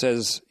reverence,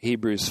 says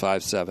Hebrews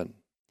 5:7.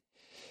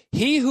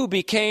 He who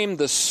became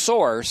the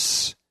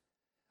source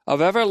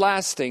of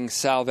everlasting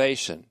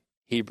salvation,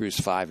 Hebrews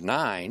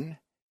 5:9,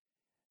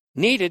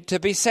 needed to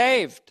be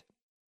saved.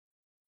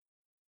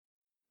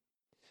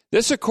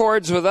 This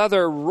accords with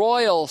other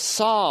royal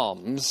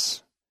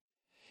psalms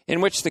in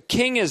which the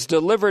king is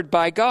delivered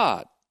by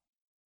God.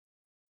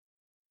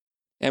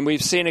 And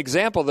we've seen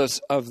examples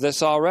of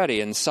this already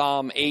in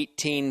Psalm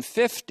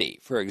 1850,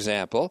 for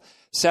example,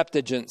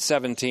 Septuagint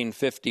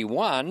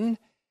 1751.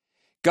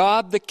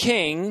 God the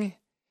king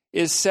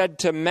is said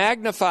to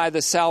magnify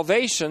the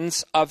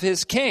salvations of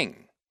his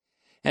king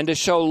and to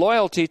show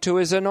loyalty to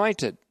his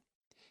anointed.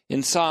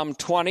 In Psalm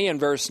 20 and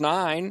verse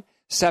 9,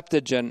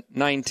 Septuagint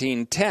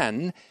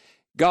 1910,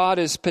 God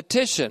is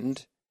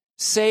petitioned,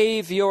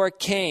 "Save your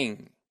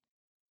king."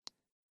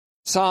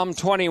 Psalm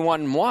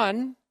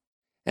 21:1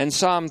 and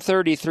Psalm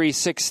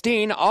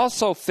 33:16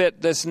 also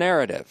fit this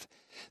narrative.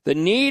 The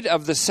need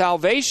of the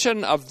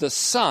salvation of the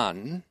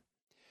Son,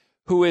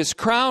 who is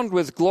crowned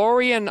with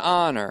glory and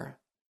honor,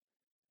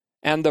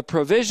 and the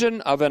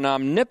provision of an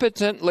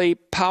omnipotently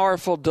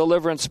powerful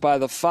deliverance by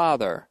the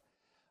Father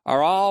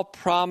are all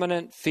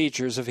prominent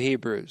features of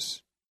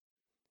Hebrews.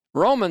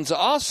 Romans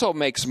also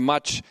makes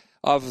much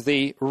of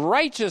the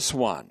righteous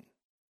one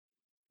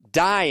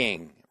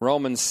dying,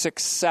 Romans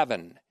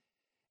 6:7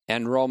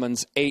 and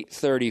Romans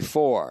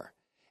 8:34,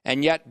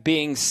 and yet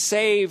being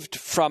saved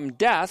from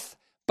death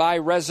by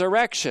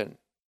resurrection.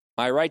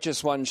 My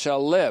righteous one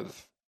shall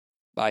live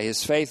by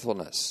his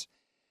faithfulness,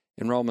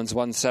 in Romans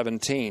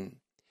 1:17,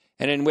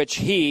 and in which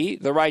he,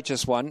 the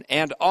righteous one,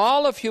 and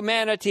all of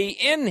humanity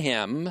in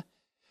him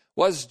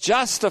was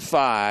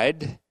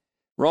justified,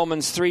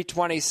 Romans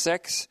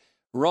 3:26,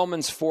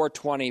 Romans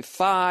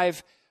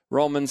 4:25,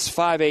 Romans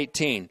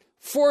 5:18.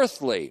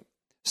 Fourthly,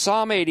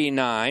 Psalm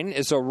 89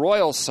 is a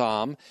royal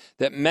psalm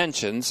that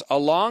mentions,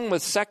 along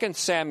with 2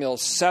 Samuel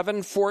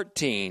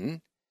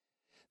 7:14,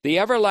 the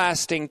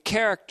everlasting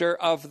character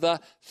of the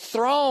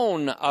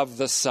throne of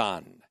the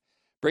Son,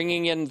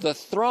 bringing in the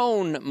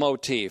throne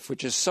motif,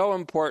 which is so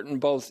important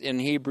both in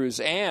Hebrews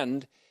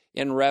and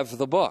in Rev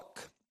the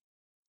book.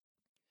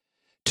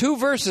 2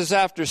 verses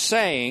after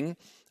saying,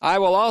 "I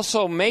will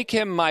also make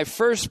him my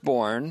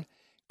firstborn,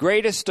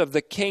 greatest of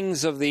the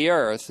kings of the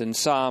earth," in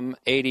Psalm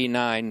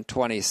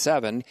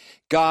 89:27,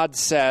 God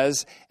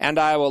says, "And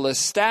I will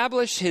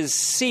establish his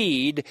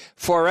seed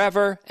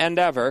forever and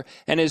ever,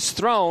 and his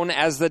throne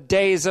as the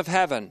days of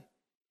heaven,"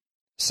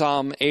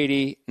 Psalm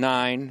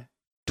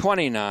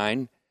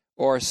 89:29,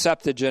 or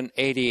Septuagint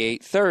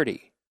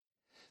 88:30.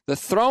 The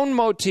throne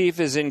motif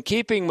is in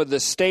keeping with the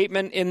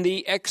statement in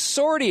the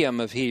exordium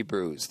of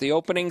Hebrews, the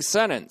opening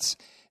sentence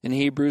in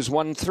Hebrews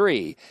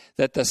 1:3,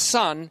 that the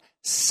Son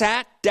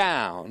sat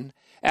down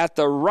at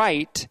the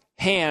right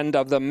hand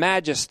of the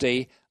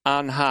Majesty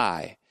on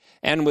high.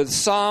 And with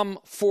Psalm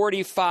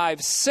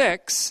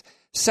 45:6,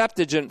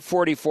 Septuagint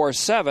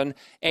 44:7,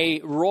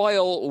 a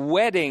royal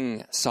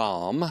wedding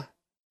psalm,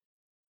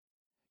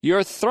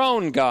 "Your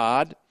throne,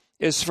 God,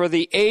 is for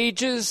the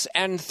ages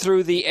and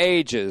through the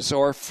ages,"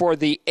 or "for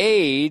the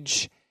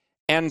age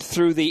and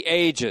through the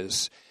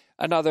ages."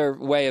 Another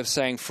way of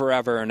saying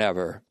forever and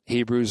ever,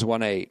 Hebrews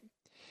 1:8.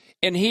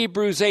 In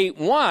Hebrews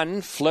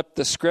 8:1, flip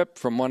the script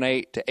from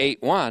 1:8 to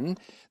 8:1,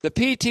 the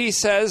PT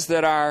says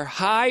that our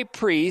high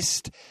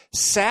priest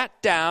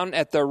sat down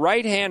at the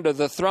right hand of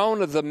the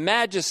throne of the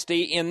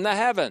Majesty in the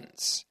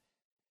heavens.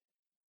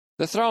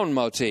 The throne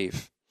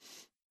motif.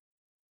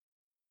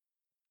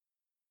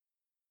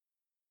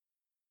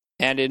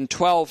 And in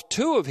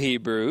 12:2 of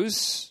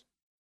Hebrews,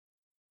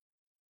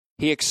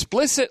 he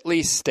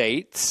explicitly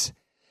states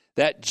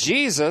that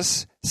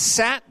Jesus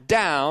sat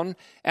down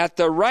at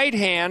the right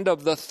hand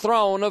of the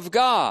throne of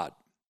God,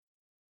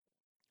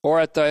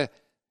 or at the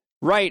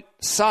right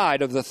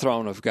side of the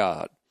throne of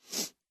God.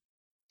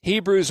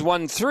 Hebrews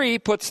 1:3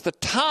 puts the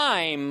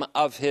time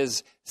of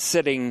his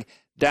sitting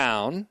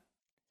down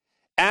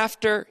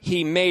after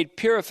he made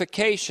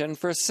purification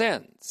for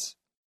sins,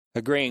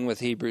 agreeing with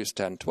Hebrews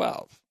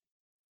 10:12.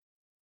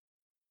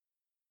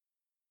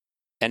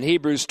 And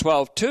Hebrews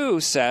 12:2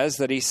 says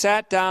that he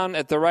sat down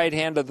at the right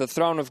hand of the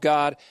throne of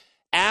God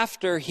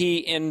after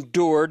he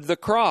endured the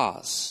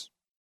cross.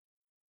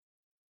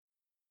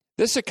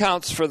 This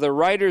accounts for the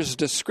writer's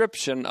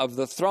description of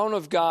the throne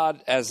of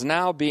God as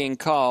now being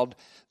called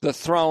the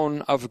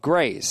throne of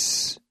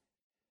grace,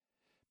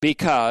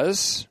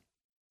 because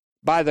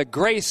by the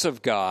grace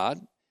of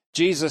God,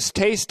 Jesus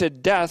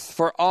tasted death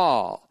for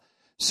all,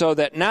 so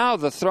that now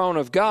the throne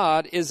of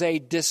God is a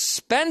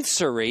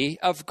dispensary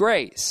of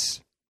grace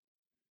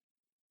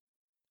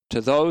to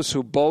those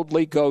who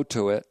boldly go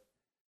to it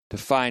to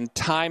find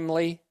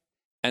timely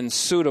and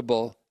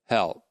suitable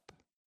help.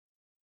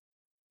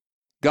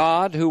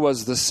 God, who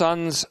was the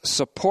Son's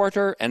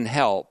supporter and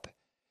help,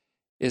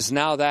 is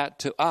now that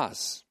to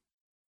us.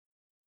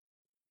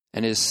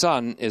 And his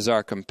Son is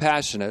our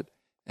compassionate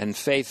and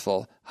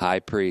faithful high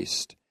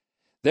priest.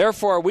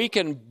 Therefore, we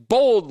can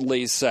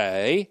boldly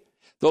say,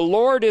 "The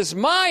Lord is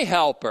my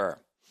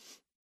helper.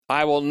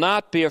 I will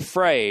not be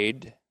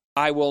afraid.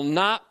 I will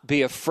not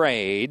be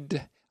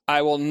afraid.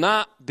 I will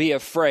not be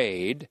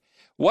afraid.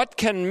 What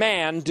can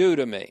man do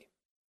to me?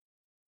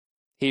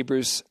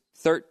 Hebrews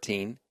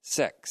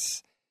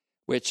 13:6,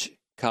 which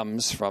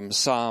comes from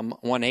Psalm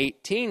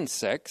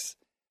 118:6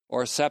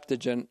 or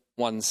Septuagint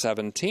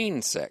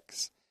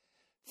 117:6.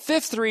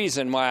 Fifth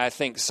reason why I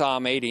think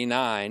Psalm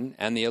 89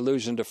 and the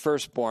allusion to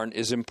firstborn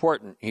is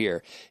important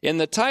here. In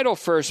the title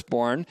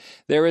firstborn,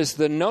 there is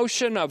the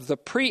notion of the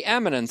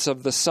preeminence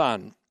of the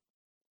Son.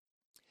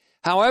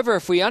 However,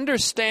 if we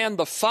understand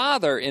the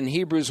Father in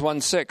Hebrews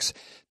 1:6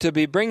 to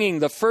be bringing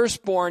the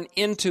firstborn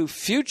into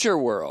future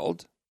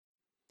world,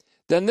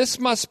 then this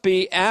must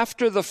be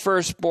after the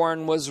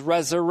firstborn was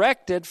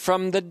resurrected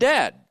from the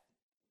dead.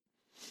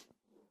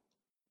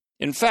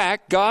 In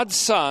fact, God's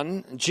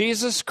Son,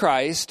 Jesus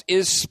Christ,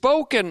 is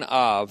spoken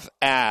of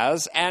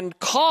as and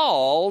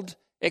called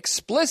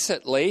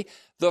explicitly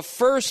the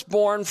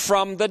firstborn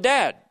from the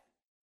dead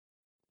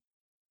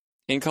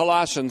in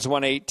Colossians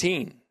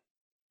 1:18.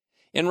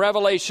 In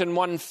Revelation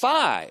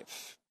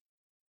 1:5,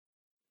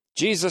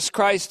 Jesus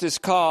Christ is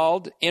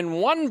called, in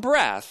one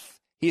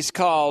breath, he's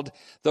called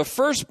the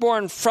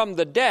firstborn from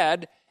the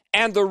dead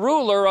and the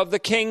ruler of the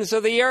kings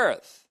of the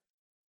earth.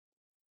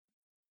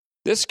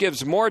 This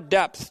gives more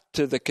depth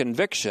to the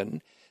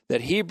conviction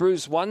that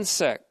Hebrews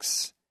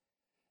 1:6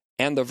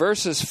 and the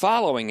verses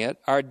following it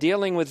are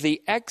dealing with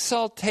the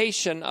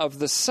exaltation of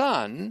the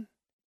Son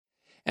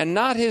and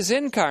not his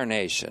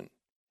incarnation.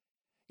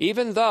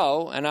 Even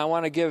though, and I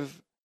want to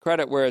give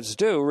credit where it's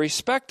due,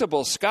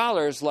 respectable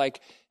scholars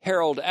like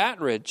Harold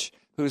Attridge,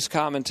 whose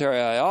commentary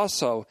I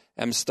also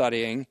am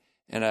studying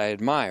and I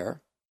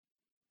admire,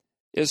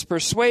 is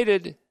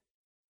persuaded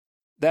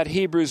that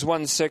Hebrews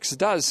 1:6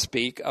 does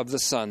speak of the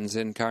Son's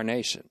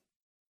incarnation.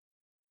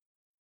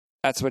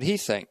 That's what he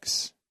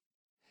thinks.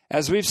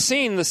 As we've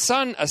seen, the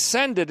Son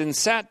ascended and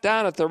sat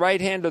down at the right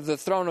hand of the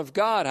throne of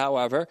God,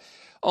 however,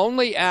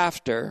 only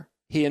after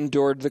he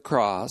endured the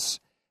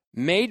cross,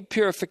 made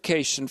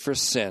purification for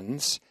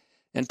sins,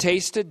 and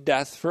tasted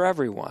death for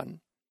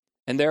everyone.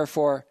 And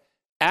therefore,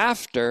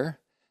 after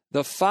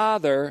the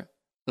Father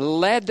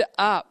led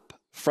up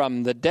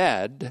from the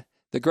dead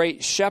the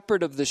great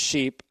shepherd of the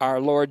sheep, our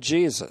Lord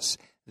Jesus.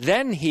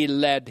 Then he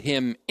led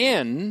him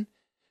in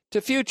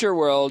to future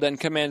world and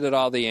commanded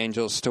all the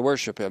angels to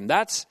worship him.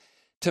 That's,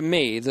 to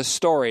me, the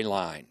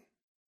storyline.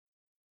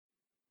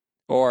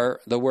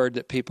 Or the word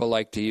that people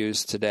like to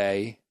use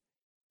today,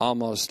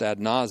 almost ad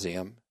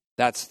nauseum,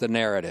 that's the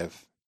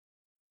narrative.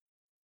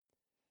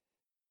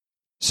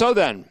 So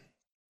then,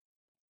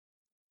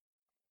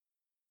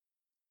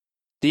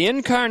 the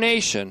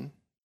incarnation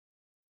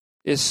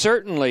is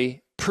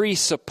certainly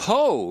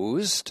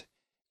presupposed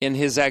in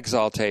his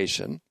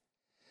exaltation,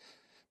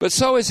 but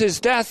so is his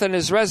death and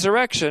his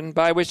resurrection,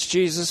 by which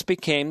Jesus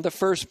became the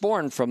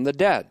firstborn from the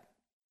dead.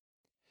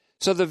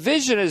 So the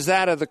vision is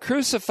that of the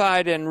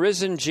crucified and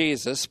risen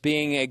Jesus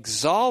being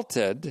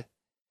exalted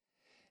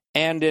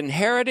and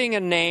inheriting a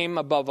name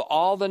above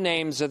all the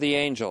names of the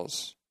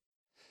angels.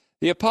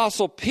 The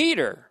Apostle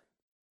Peter,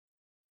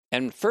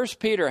 and 1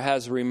 Peter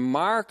has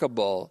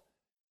remarkable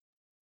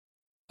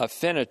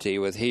affinity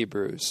with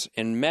Hebrews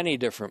in many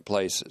different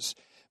places.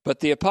 But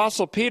the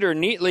Apostle Peter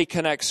neatly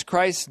connects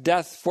Christ's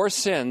death for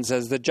sins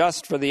as the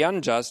just for the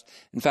unjust,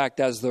 in fact,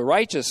 as the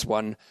righteous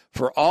one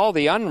for all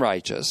the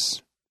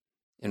unrighteous,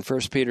 in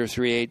 1 Peter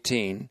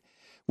 3:18,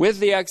 with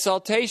the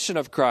exaltation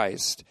of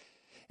Christ.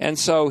 And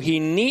so he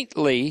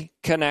neatly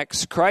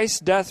connects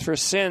Christ's death for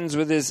sins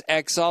with his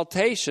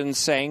exaltation,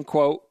 saying,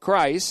 quote,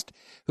 Christ,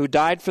 who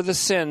died for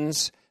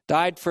sins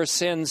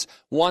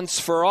once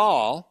for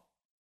all,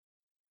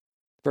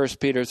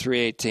 1 Peter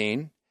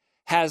 3:18,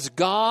 has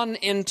gone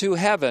into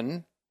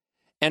heaven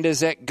and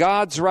is at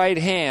God's right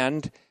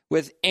hand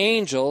with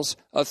angels,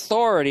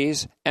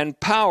 authorities, and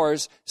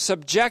powers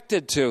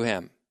subjected to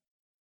him.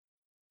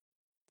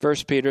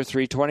 1 Peter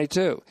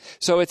 3:22.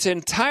 So it's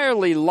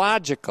entirely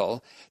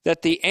logical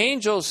that the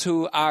angels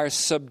who are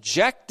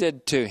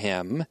subjected to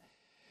him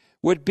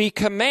would be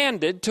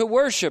commanded to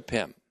worship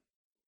him.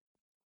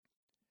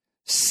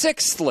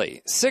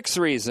 Sixthly, sixth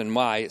reason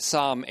why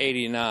Psalm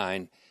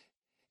 89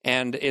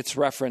 and its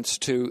reference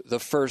to the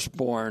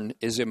firstborn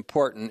is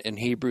important in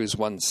Hebrews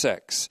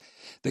 1:6.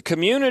 The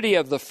community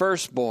of the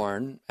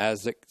firstborn,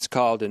 as it's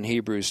called in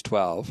Hebrews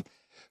 12,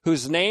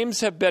 whose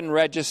names have been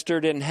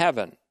registered in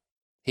heaven,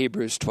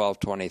 Hebrews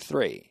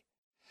 12:23,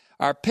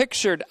 are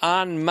pictured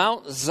on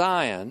Mount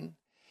Zion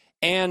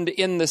and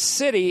in the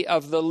city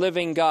of the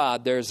living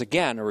God. There's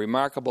again a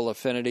remarkable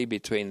affinity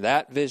between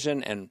that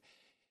vision and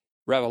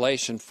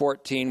Revelation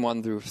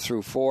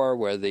 14:1-4,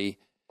 where the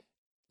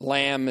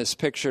Lamb is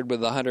pictured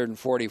with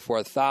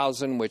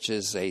 144,000, which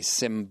is a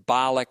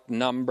symbolic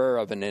number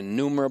of an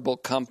innumerable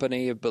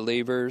company of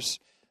believers,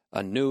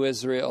 a new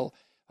Israel,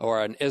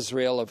 or an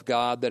Israel of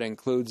God that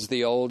includes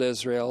the old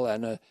Israel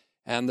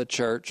and the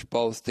church,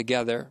 both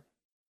together.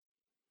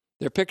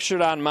 They're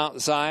pictured on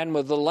Mount Zion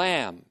with the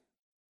Lamb.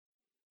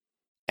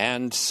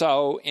 And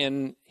so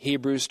in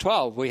Hebrews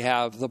 12, we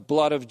have the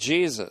blood of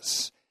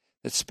Jesus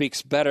that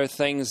speaks better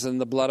things than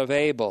the blood of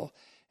Abel.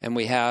 and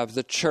we have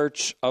the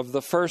church of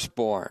the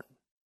firstborn.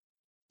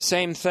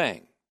 Same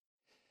thing.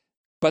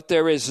 But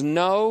there is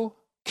no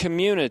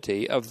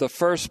community of the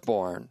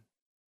firstborn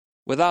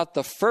without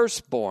the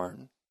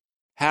firstborn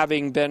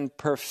having been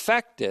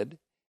perfected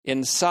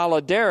in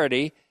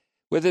solidarity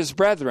with his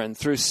brethren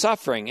through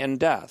suffering and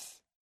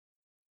death.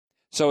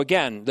 So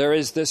again, there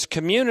is this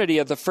community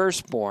of the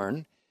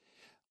firstborn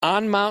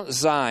on Mount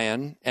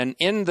Zion and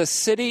in the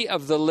city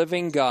of the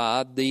living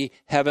God, the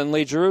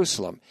heavenly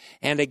Jerusalem.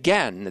 And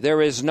again,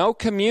 there is no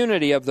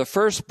community of the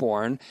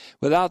firstborn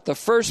without the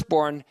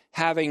firstborn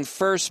having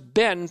first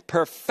been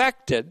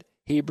perfected,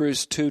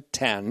 Hebrews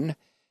 2:10,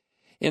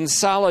 in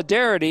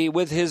solidarity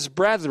with his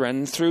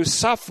brethren through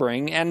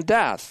suffering and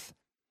death,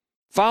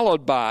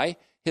 followed by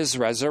his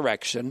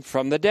resurrection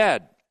from the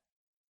dead.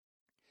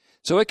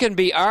 So it can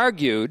be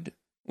argued,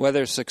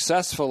 whether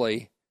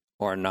successfully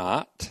or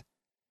not,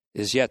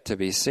 is yet to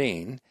be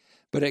seen,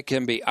 but it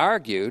can be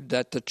argued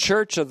that the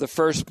church of the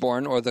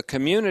firstborn, or the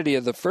community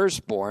of the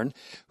firstborn,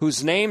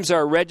 whose names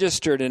are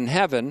registered in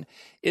heaven,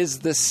 is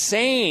the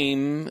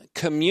same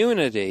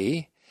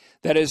community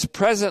that is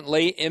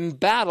presently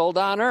embattled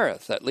on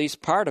earth. At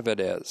least part of it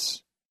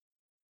is.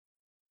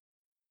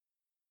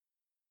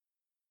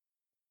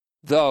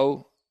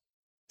 Though,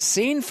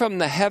 seen from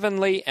the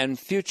heavenly and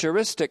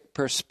futuristic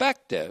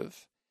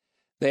perspective,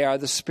 they are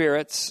the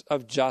spirits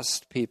of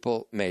just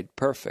people made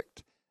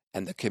perfect,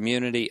 and the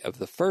community of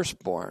the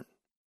firstborn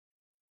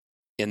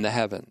in the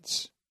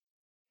heavens.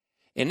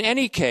 In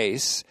any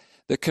case,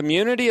 the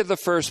community of the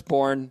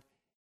firstborn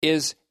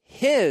is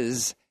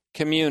his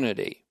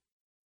community.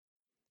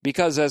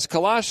 Because as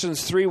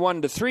Colossians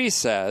 3:1-3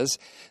 says,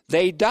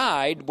 they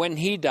died when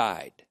he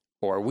died,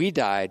 or we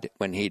died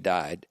when he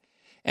died,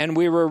 and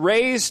we were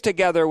raised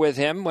together with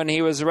him when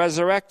he was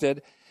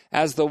resurrected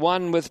as the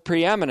one with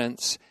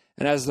preeminence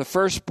and as the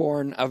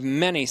firstborn of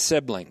many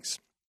siblings.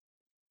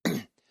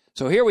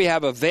 So here we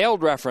have a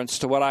veiled reference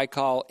to what I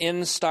call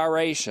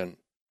instauration,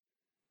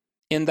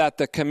 in that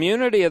the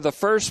community of the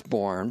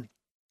firstborn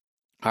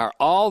are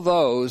all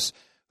those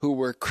who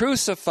were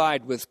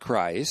crucified with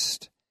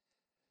Christ,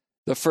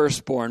 the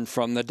firstborn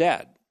from the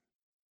dead,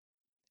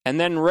 and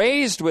then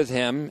raised with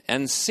him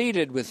and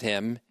seated with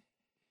him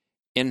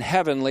in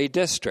heavenly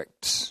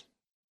districts.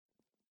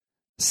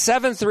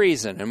 Seventh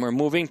reason, and we're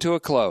moving to a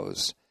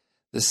close,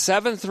 the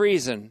seventh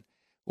reason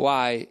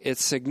why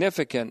it's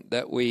significant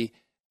that we,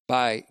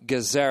 by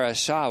Gezerah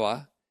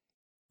Shawa,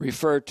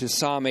 refer to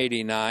Psalm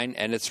 89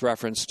 and its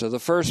reference to the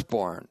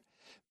firstborn.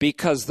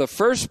 Because the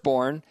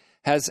firstborn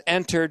has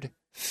entered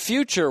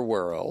future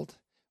world,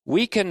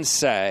 we can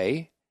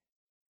say,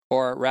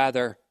 or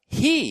rather,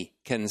 he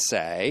can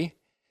say,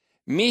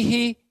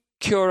 mihi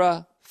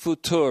cura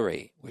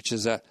futuri, which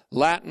is a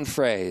Latin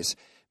phrase,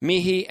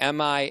 mihi,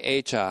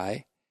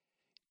 M-I-H-I,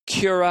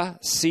 cura,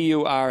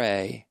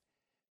 C-U-R-A,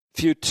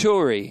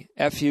 futuri,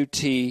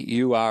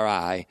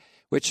 F-U-T-U-R-I,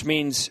 which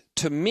means,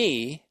 to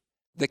me,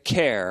 the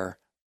care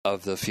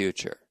of the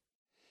future.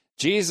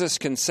 Jesus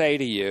can say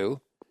to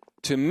you,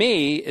 to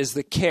me is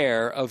the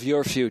care of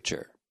your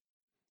future.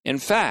 In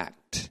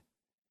fact,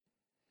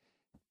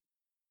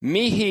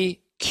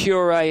 mihi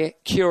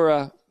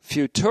cura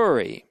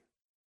futuri,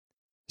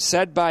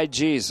 said by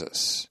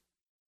Jesus,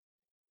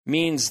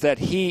 means that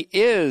he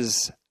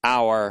is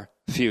our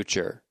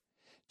future.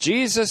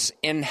 Jesus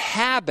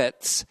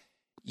inhabits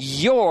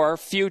your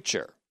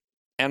future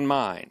and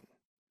mine.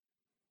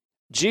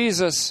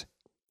 Jesus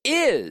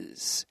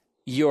is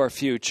your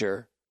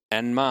future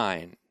and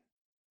mine.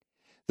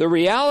 The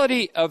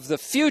reality of the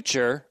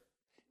future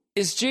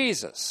is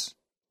Jesus,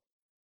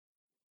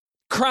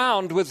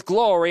 crowned with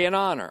glory and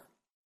honor.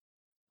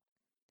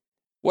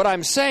 What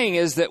I'm saying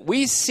is that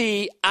we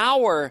see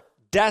our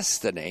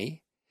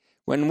destiny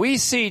when we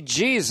see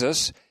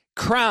Jesus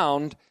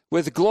crowned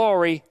with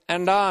glory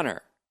and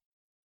honor.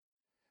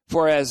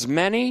 For as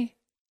many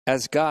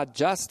as God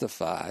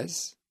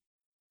justifies,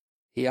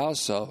 he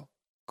also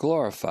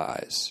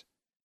glorifies.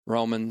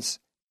 Romans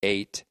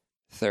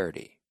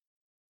 8:30.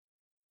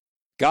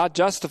 God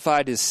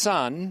justified his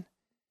Son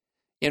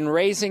in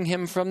raising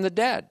him from the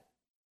dead.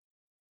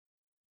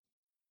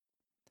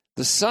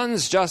 The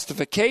Son's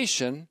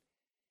justification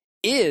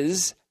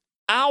is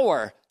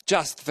our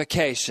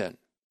justification.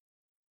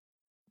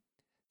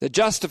 The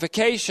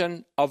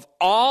justification of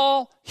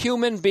all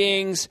human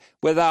beings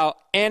without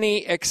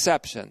any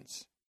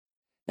exceptions.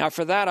 Now,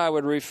 for that, I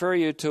would refer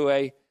you to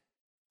a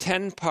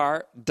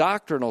 10-part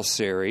doctrinal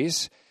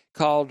series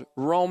called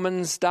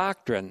Romans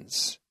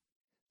Doctrines,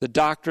 the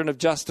doctrine of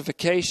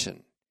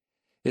justification.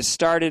 It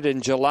started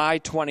in July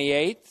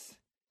 28th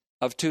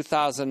of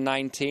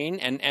 2019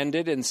 and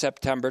ended in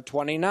September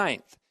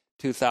 29th,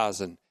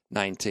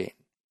 2019.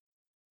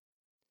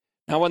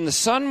 Now, when the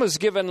Son was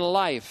given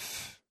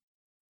life,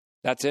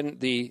 that's in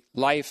the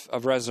life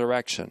of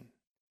resurrection,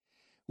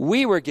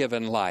 we were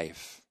given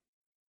life.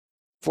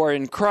 For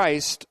in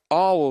Christ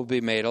all will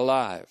be made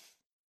alive.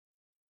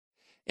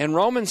 And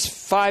Romans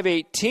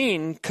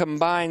 5:18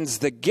 combines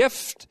the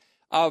gift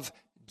of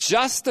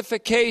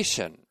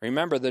justification.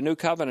 Remember, the new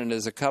covenant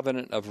is a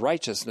covenant of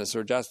righteousness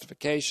or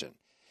justification.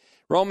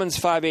 Romans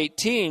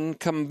 5:18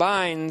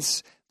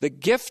 combines the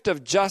gift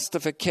of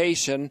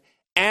justification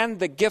and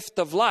the gift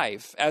of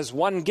life as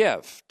one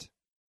gift.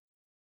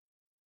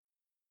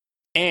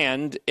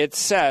 And it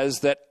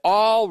says that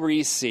all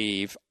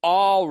receive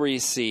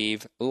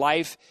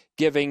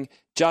life-giving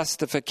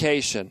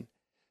justification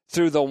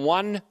through the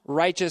one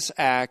righteous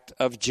act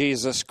of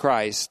Jesus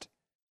Christ,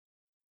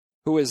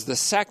 who is the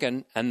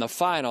second and the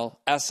final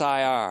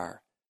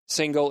SIR,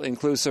 single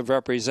inclusive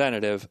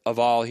representative of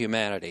all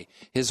humanity.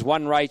 His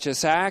one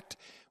righteous act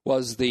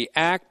was the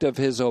act of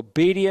his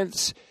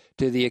obedience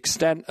to the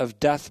extent of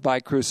death by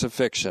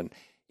crucifixion.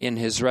 In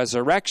his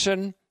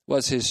resurrection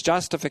was his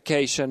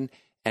justification,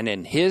 and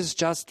in his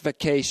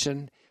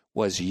justification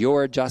was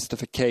your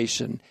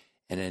justification,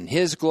 and in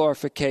his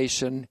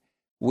glorification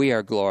we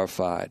are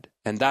glorified.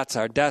 And that's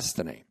our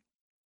destiny.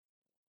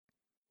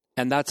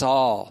 And that's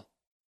all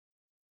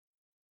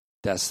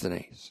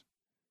destinies.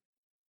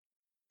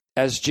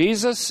 As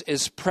Jesus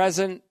is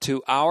present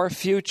to our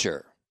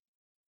future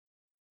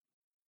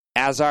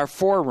as our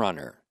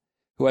forerunner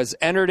who has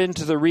entered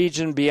into the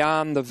region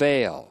beyond the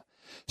veil,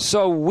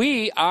 so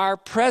we are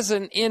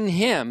present in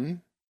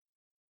him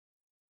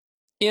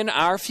in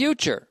our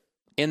future,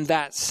 in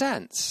that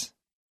sense.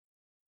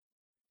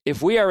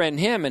 If we are in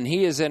him and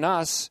he is in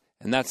us,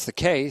 and that's the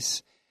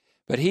case,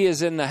 but he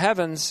is in the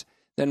heavens,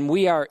 then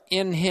we are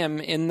in him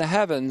in the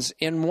heavens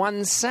in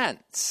one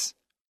sense.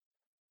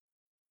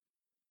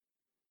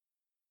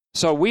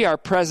 So we are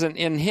present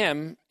in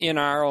him in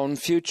our own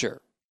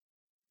future.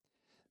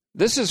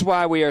 This is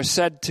why we are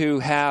said to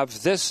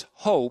have this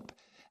hope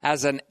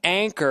as an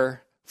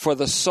anchor for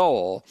the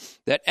soul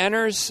that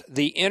enters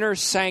the inner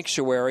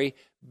sanctuary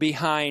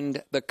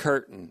behind the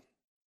curtain.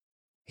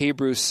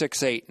 Hebrews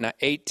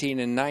 6:18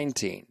 and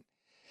 19.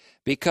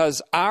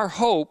 Because our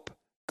hope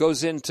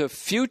goes into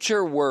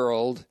future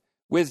world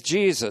with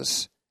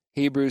Jesus,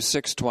 Hebrews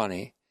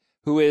 6:20,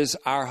 who is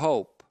our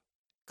hope,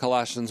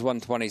 Colossians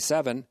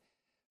 1:27,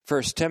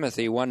 1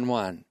 Timothy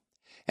 1:1.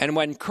 And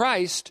when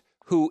Christ,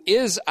 who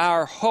is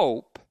our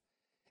hope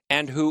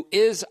and who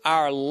is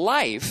our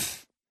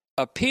life,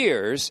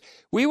 appears,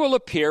 we will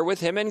appear with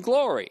him in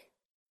glory,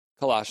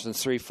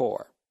 Colossians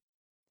 3:4.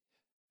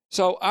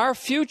 So our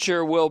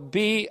future will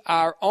be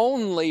our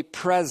only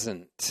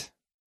present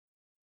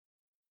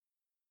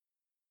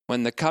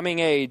when the coming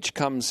age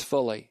comes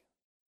fully,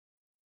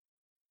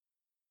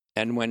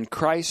 and when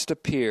Christ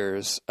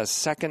appears a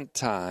second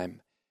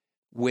time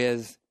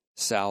with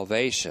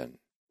salvation,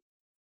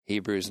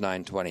 Hebrews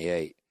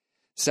 9:28.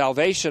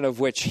 Salvation of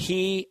which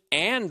he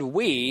and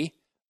we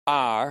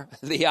are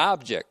the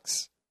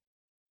objects.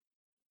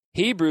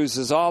 Hebrews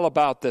is all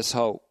about this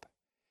hope.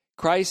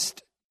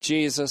 Christ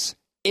Jesus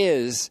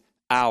is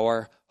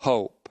our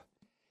hope.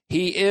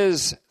 He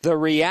is the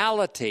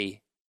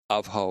reality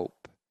of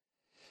hope.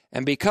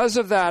 And because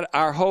of that,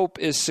 our hope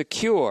is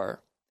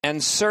secure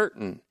and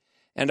certain,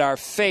 and our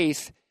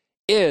faith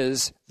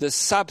is the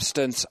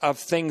substance of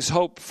things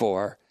hoped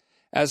for,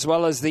 as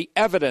well as the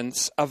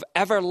evidence of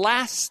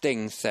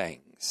everlasting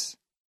things,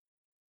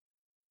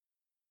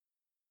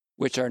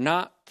 which are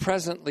not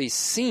presently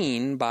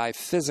seen by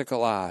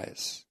physical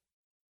eyes.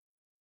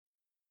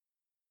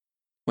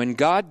 When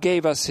God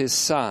gave us his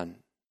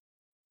Son,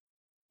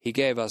 he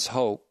gave us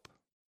hope,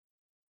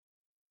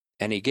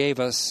 and he gave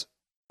us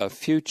a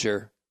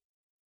future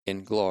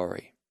in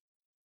glory.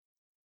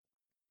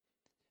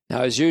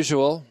 Now, as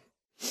usual,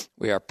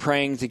 we are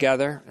praying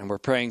together, and we're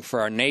praying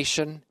for our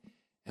nation.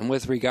 And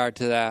with regard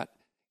to that,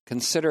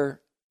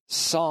 consider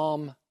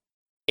Psalm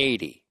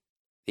 80,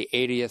 the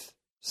 80th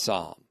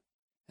Psalm.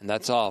 And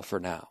that's all for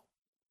now.